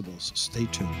possible, so stay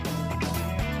tuned.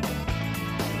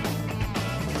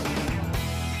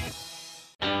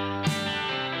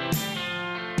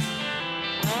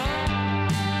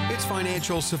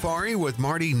 Financial Safari with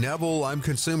Marty Neville. I'm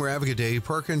consumer advocate Dave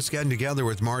Perkins, getting together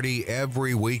with Marty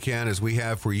every weekend as we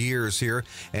have for years here,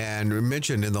 and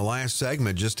mentioned in the last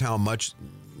segment just how much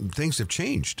things have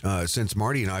changed since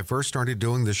Marty and I first started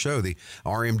doing the show. The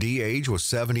RMD age was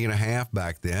 70 and a half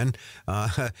back then.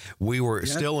 We were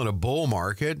still in a bull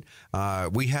market.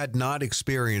 We had not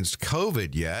experienced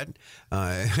COVID yet.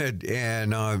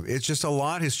 And it's just a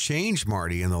lot has changed,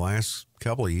 Marty, in the last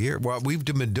couple of years. Well, we've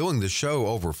been doing the show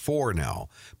over 4 now,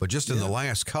 but just in the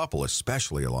last couple,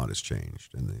 especially, a lot has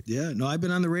changed. I've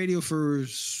been on the radio for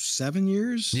 7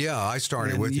 years. Yeah, I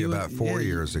started with you about 4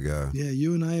 years ago. Yeah,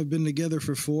 you and I have been together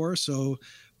for 4. So,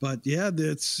 but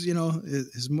it's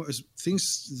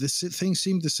things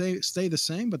seem to stay the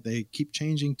same, but they keep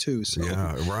changing too. So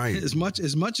yeah, right. As much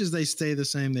as they stay the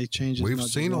same, they change. We've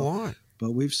seen a lot.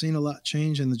 But we've seen a lot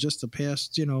change in just the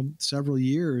past, several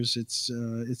years. It's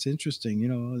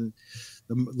interesting,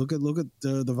 look at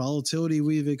the volatility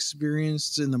we've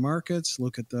experienced in the markets.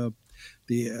 Look at the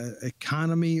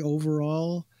economy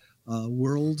overall,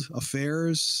 world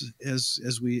affairs as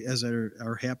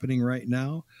are happening right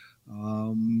now.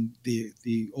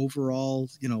 The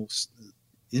overall,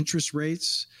 interest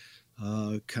rates,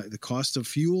 the cost of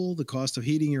fuel, the cost of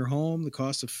heating your home, the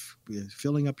cost of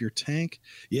filling up your tank.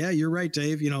 Yeah, you're right,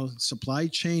 Dave. Supply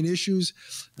chain issues.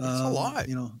 That's a lot.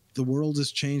 The world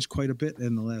has changed quite a bit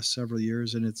in the last several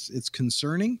years, and it's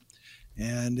concerning.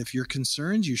 And if you're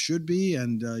concerned, you should be,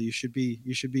 and you should be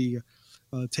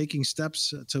taking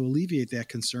steps to alleviate that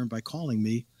concern by calling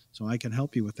me, so I can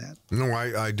help you with that. No,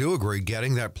 I do agree.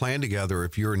 Getting that plan together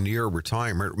if you're near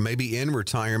retirement, maybe in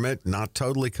retirement, not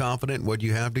totally confident what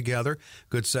you have together.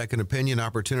 Good second opinion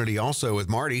opportunity also with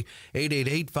Marty.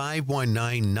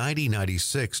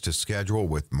 888-519-9096 to schedule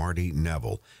with Marty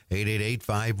Neville.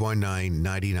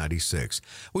 888-519-9096.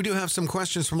 We do have some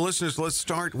questions from listeners. Let's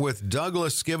start with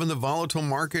Douglas. Given the volatile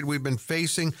market we've been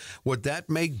facing, would that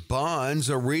make bonds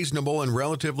a reasonable and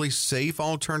relatively safe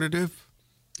alternative?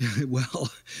 Well,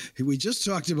 we just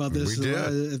talked about this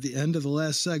at the end of the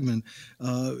last segment.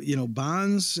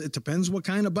 Bonds, it depends what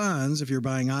kind of bonds. If you're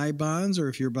buying I bonds or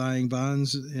if you're buying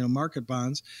bonds, market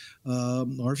bonds,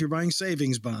 or if you're buying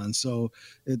savings bonds. So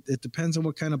it depends on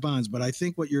what kind of bonds. But I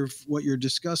think what you're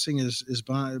discussing is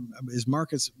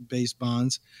market-based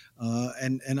bonds.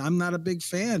 And I'm not a big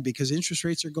fan because interest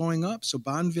rates are going up. So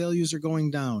bond values are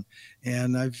going down.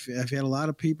 And I've had a lot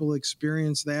of people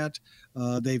experience that.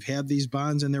 They've had these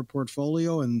bonds in their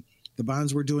portfolio, and the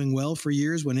bonds were doing well for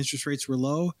years when interest rates were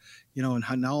low, and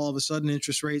now all of a sudden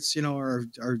interest rates, are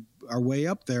way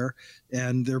up there,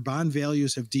 and their bond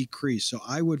values have decreased. So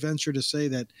I would venture to say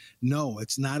that no,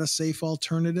 it's not a safe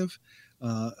alternative.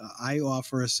 I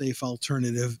offer a safe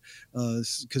alternative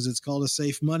because it's called a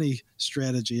safe money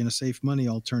strategy and a safe money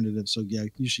alternative. So yeah,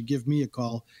 you should give me a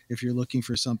call if you're looking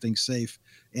for something safe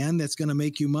and that's going to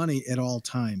make you money at all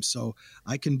times. So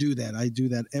I can do that. I do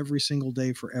that every single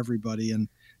day for everybody. And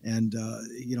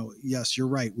yes, you're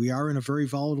right. We are in a very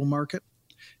volatile market,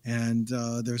 and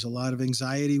there's a lot of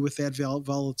anxiety with that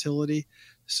volatility.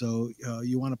 So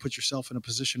you want to put yourself in a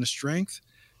position of strength.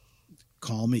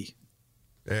 Call me.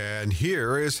 And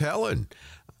here is Helen.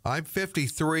 I'm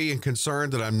 53 and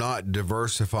concerned that I'm not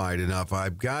diversified enough.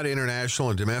 I've got international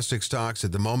and domestic stocks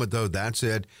at the moment, though. That's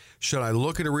it. Should I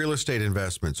look into real estate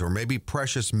investments or maybe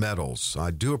precious metals? I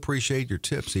do appreciate your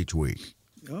tips each week.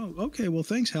 Oh, okay. Well,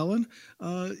 thanks, Helen.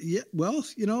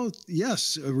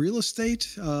 Yes, real estate,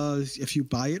 if you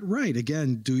buy it right,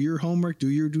 again, do your homework, do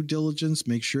your due diligence,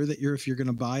 make sure that if you're going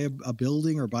to buy a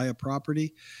building or buy a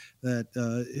property, that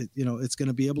it's going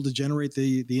to be able to generate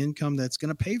the income that's going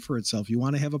to pay for itself. You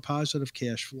want to have a positive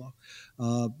cash flow.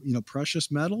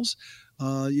 Precious metals,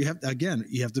 you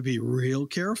have to be real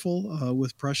careful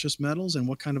with precious metals and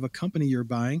what kind of a company you're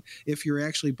buying. If you're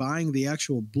actually buying the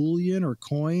actual bullion or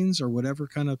coins or whatever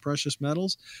kind of precious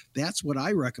metals, that's what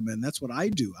I recommend. That's what I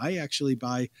do. I actually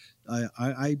buy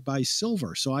I buy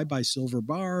silver. So I buy silver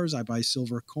bars. I buy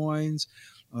silver coins.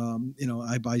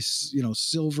 I buy,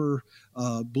 silver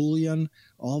bullion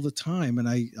all the time. And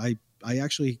I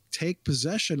actually take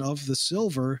possession of the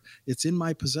silver. It's in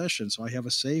my possession. So I have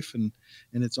a safe and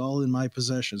it's all in my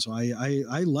possession. So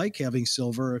I like having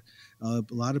silver. A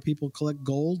lot of people collect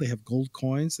gold. They have gold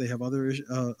coins. They have other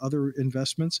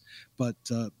investments. But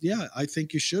I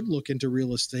think you should look into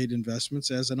real estate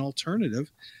investments as an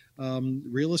alternative.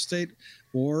 Real estate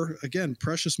or, again,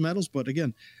 precious metals. But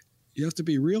again, you have to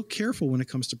be real careful when it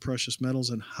comes to precious metals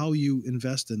and how you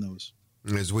invest in those.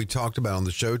 As we talked about on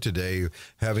the show today,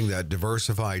 having that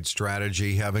diversified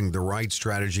strategy, having the right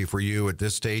strategy for you at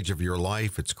this stage of your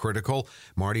life, it's critical.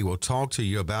 Marty will talk to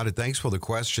you about it. Thanks for the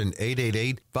question.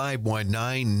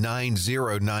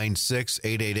 888-519-9096,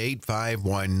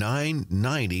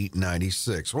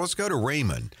 888-519-9096. Well, let's go to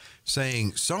Raymond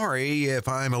saying, sorry if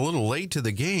I'm a little late to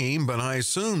the game, but I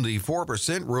assume the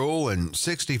 4% rule and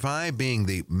 65 being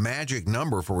the magic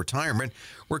number for retirement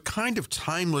were kind of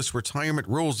timeless retirement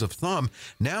rules of thumb.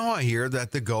 Now I hear that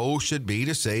the goal should be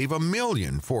to save $1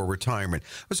 million for retirement.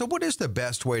 So what is the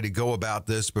best way to go about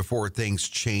this before things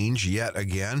change yet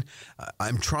again?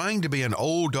 I'm trying to be an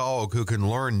old dog who can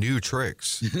learn new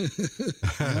tricks. It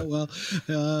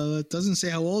doesn't say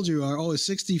how old you are. Oh, it's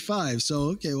 65. So,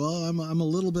 okay, well, I'm a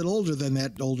little bit older than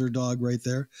that older dog right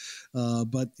there.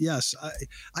 But yes,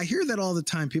 I hear that all the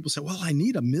time. People say, well, I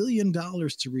need $1 million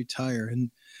to retire.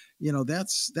 And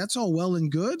that's all well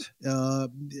and good.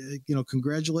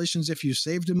 Congratulations if you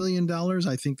saved $1 million.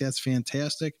 I think that's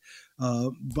fantastic.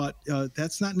 But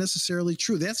that's not necessarily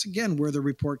true. That's, again, where the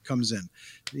report comes in.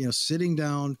 Sitting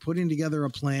down, putting together a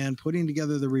plan, putting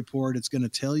together the report. It's going to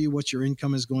tell you what your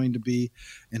income is going to be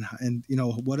and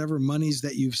whatever monies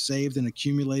that you've saved and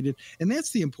accumulated. And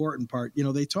that's the important part.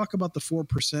 They talk about the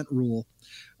 4% rule.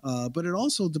 But it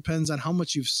also depends on how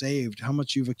much you've saved, how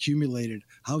much you've accumulated,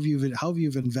 how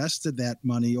you've invested that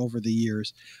money over the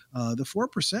years. The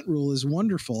 4% rule is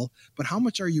wonderful, but how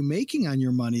much are you making on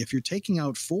your money? If you're taking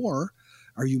out 4,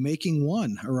 are you making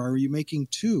 1 or are you making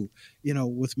 2?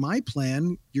 With my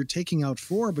plan, you're taking out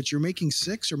 4, but you're making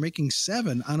 6 or making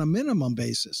 7 on a minimum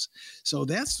basis. So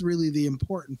that's really the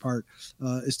important part,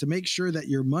 is to make sure that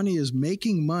your money is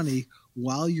making money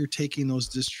while you're taking those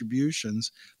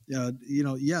distributions.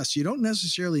 Yes, you don't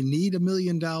necessarily need $1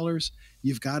 million.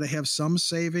 You've got to have some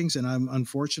savings. And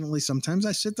unfortunately, sometimes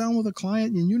I sit down with a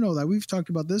client, and that we've talked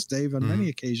about this, Dave, on many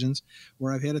occasions,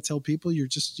 where I've had to tell people you're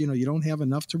just, you don't have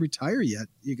enough to retire yet.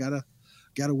 You got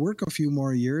to work a few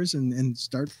more years and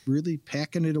start really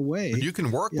packing it away. But you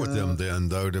can work with them then,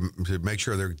 though, to make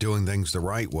sure they're doing things the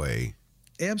right way.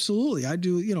 Absolutely. I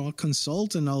do, I'll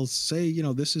consult and I'll say,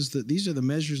 these are the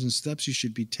measures and steps you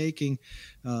should be taking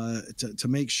to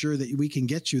make sure that we can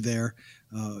get you there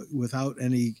without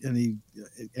any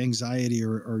anxiety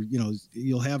or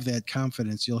you'll have that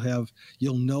confidence.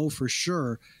 You'll know for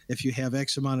sure if you have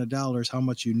X amount of dollars, how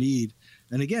much you need.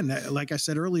 And again, like I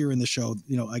said earlier in the show,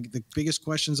 the biggest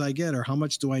questions I get are how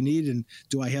much do I need and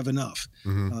do I have enough?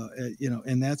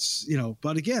 And that's,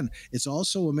 but again, it's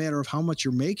also a matter of how much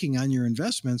you're making on your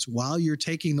investments while you're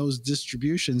taking those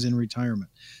distributions in retirement.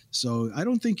 So I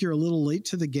don't think you're a little late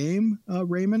to the game,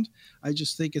 Raymond. I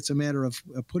just think it's a matter of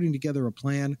putting together a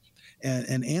plan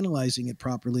and analyzing it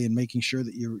properly and making sure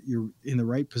that you're in the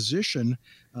right position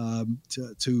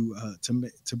to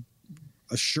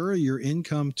assure your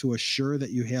income, to assure that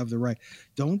you have the right.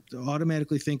 Don't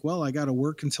automatically think, well, I got to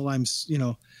work until I'm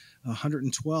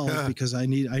 112 because I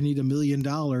need $1 million,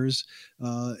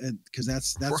 and because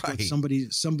that's right.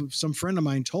 What some friend of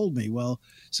mine told me. Well,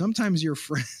 sometimes your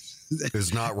friend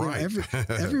is not right.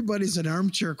 Everybody's an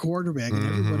armchair quarterback, and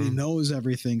everybody knows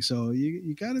everything. So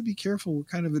you got to be careful what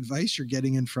kind of advice you're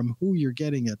getting and from who you're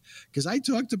getting it. Because I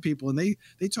talk to people, and they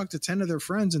talk to 10 of their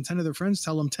friends, and 10 of their friends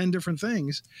tell them 10 different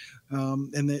things,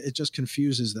 and it just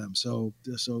confuses them. So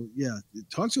yeah,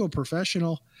 talk to a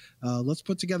professional. Let's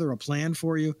put together a plan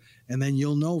for you, and then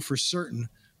you'll know for certain,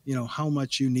 how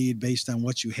much you need based on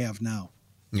what you have now.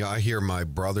 Yeah, I hear my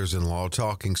brothers-in-law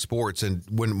talking sports, and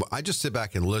when I just sit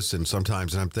back and listen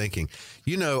sometimes, and I'm thinking,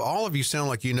 all of you sound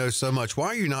like you know so much. Why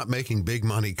are you not making big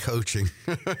money coaching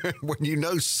when you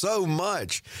know so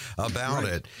much about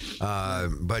it?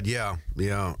 But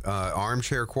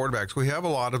armchair quarterbacks, we have a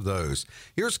lot of those.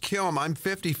 Here's Kim. I'm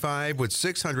 55 with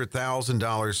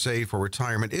 $600,000 saved for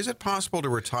retirement. Is it possible to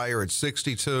retire at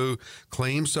 62,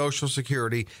 claim Social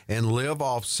Security, and live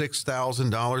off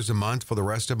 $6,000 a month for the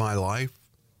rest of my life?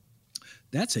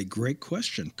 That's a great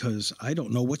question, because I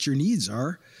don't know what your needs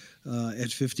are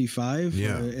at 55,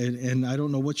 and I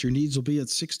don't know what your needs will be at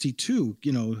 62.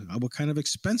 What kind of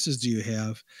expenses do you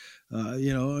have?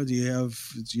 Do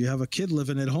you have a kid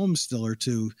living at home still or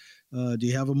two? Do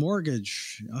you have a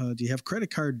mortgage? Do you have credit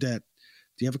card debt?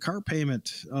 Do you have a car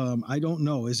payment? I don't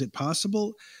know. Is it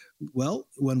possible? Well,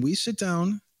 when we sit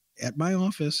down at my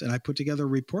office and I put together a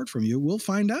report from you, we'll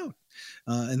find out.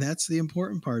 And that's the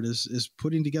important part is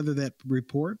putting together that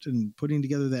report and putting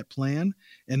together that plan.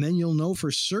 And then you'll know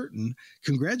for certain.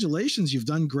 Congratulations. You've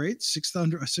done great.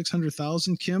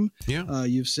 600,000, Kim. Yeah.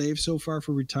 You've saved so far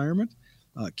for retirement.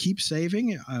 Keep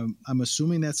saving. I'm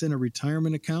assuming that's in a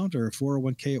retirement account or a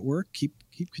 401k at work. Keep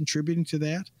contributing to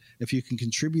that. If you can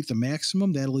contribute the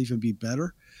maximum, that'll even be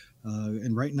better.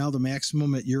 And right now, the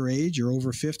maximum at your age, you're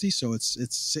over 50, so it's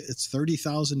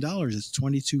 $30,000. It's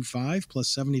 $22,500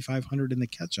 plus $7,500 in the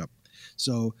catch-up.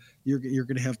 So you're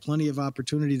going to have plenty of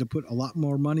opportunity to put a lot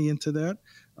more money into that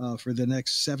for the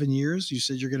next 7 years. You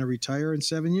said you're going to retire in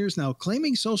 7 years. Now,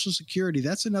 claiming Social Security,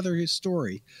 that's another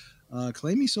story.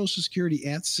 Claiming Social Security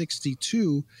at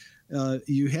 62,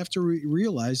 you have to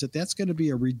realize that that's going to be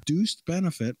a reduced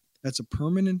benefit. That's a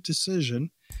permanent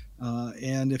decision.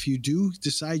 And if you do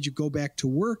decide you go back to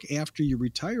work after you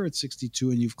retire at 62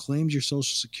 and you've claimed your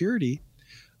Social Security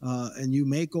and you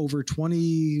make over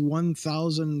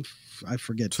 21,000, I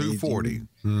forget. 240.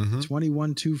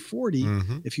 21,240.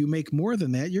 If you make more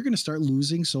than that, you're going to start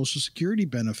losing Social Security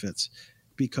benefits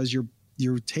because you're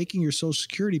taking your Social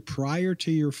Security prior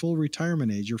to your full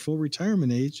retirement age. Your full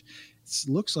retirement age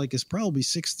looks like it's probably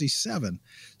 67.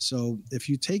 So if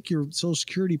you take your Social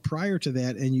Security prior to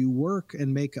that and you work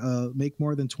and make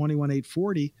more than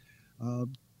 21,840,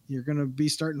 you're going to be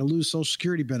starting to lose Social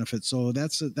Security benefits. So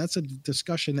that's a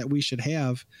discussion that we should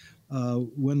have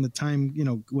when the time,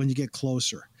 when you get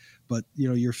closer. But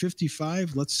you're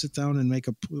 55. Let's sit down and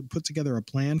put together a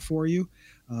plan for you,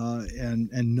 and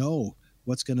know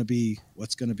what's going to be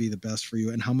the best for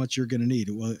you and how much you're going to need.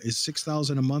 Well, is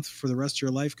 $6,000 a month for the rest of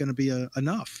your life going to be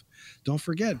enough? Don't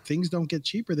forget, things don't get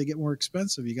cheaper; they get more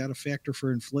expensive. You got to factor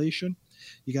for inflation.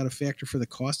 You got to factor for the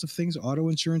cost of things. Auto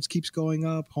insurance keeps going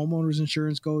up. Homeowners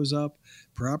insurance goes up.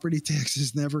 Property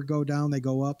taxes never go down; they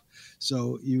go up.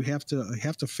 So you have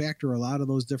to factor a lot of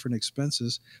those different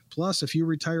expenses. Plus, if you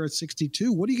retire at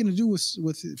 62, what are you going to do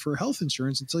for health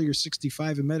insurance until you're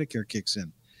 65 and Medicare kicks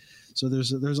in? So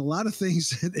there's a lot of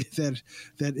things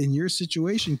that in your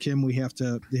situation, Kim, we have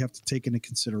to take into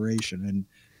consideration, and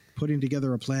putting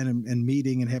together a plan and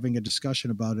meeting and having a discussion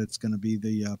about it's going to be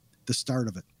the start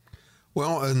of it.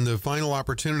 Well, in the final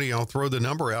opportunity, I'll throw the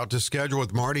number out to schedule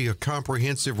with Marty a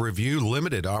comprehensive review,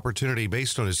 limited opportunity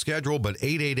based on his schedule, but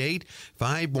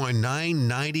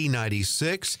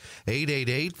 888-519-9096,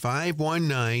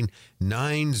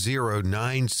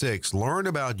 888-519-9096. Learn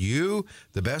about you,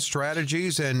 the best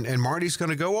strategies, and Marty's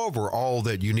going to go over all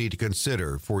that you need to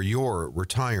consider for your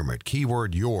retirement.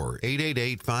 Keyword your,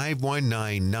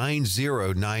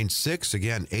 888-519-9096.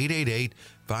 Again,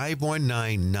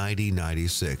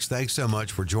 888-519-9096. Thanks so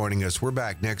much for joining us. We're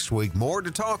back next week. More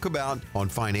to talk about on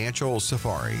Financial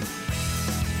Safari.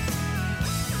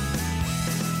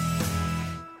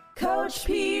 Coach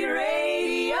P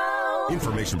Radio.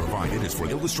 Information provided is for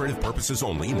illustrative purposes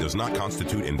only and does not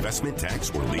constitute investment, tax,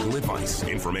 or legal advice.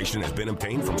 Information has been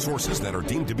obtained from sources that are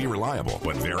deemed to be reliable,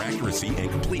 but their accuracy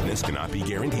and completeness cannot be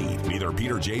guaranteed. Neither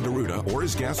Peter J. Deruta or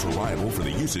his guests are liable for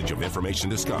the usage of information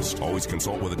discussed. Always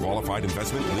consult with a qualified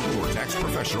investment, legal, or tax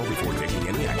professional before taking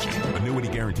any action. Annuity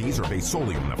guarantees are based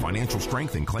solely on the financial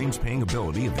strength and claims-paying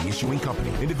ability of the issuing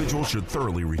company. Individuals should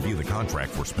thoroughly review the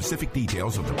contract for specific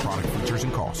details of the product features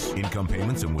and costs. Income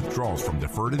payments and withdrawals from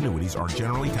deferred annuities are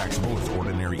generally taxable as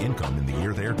ordinary income in the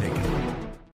year they are taken.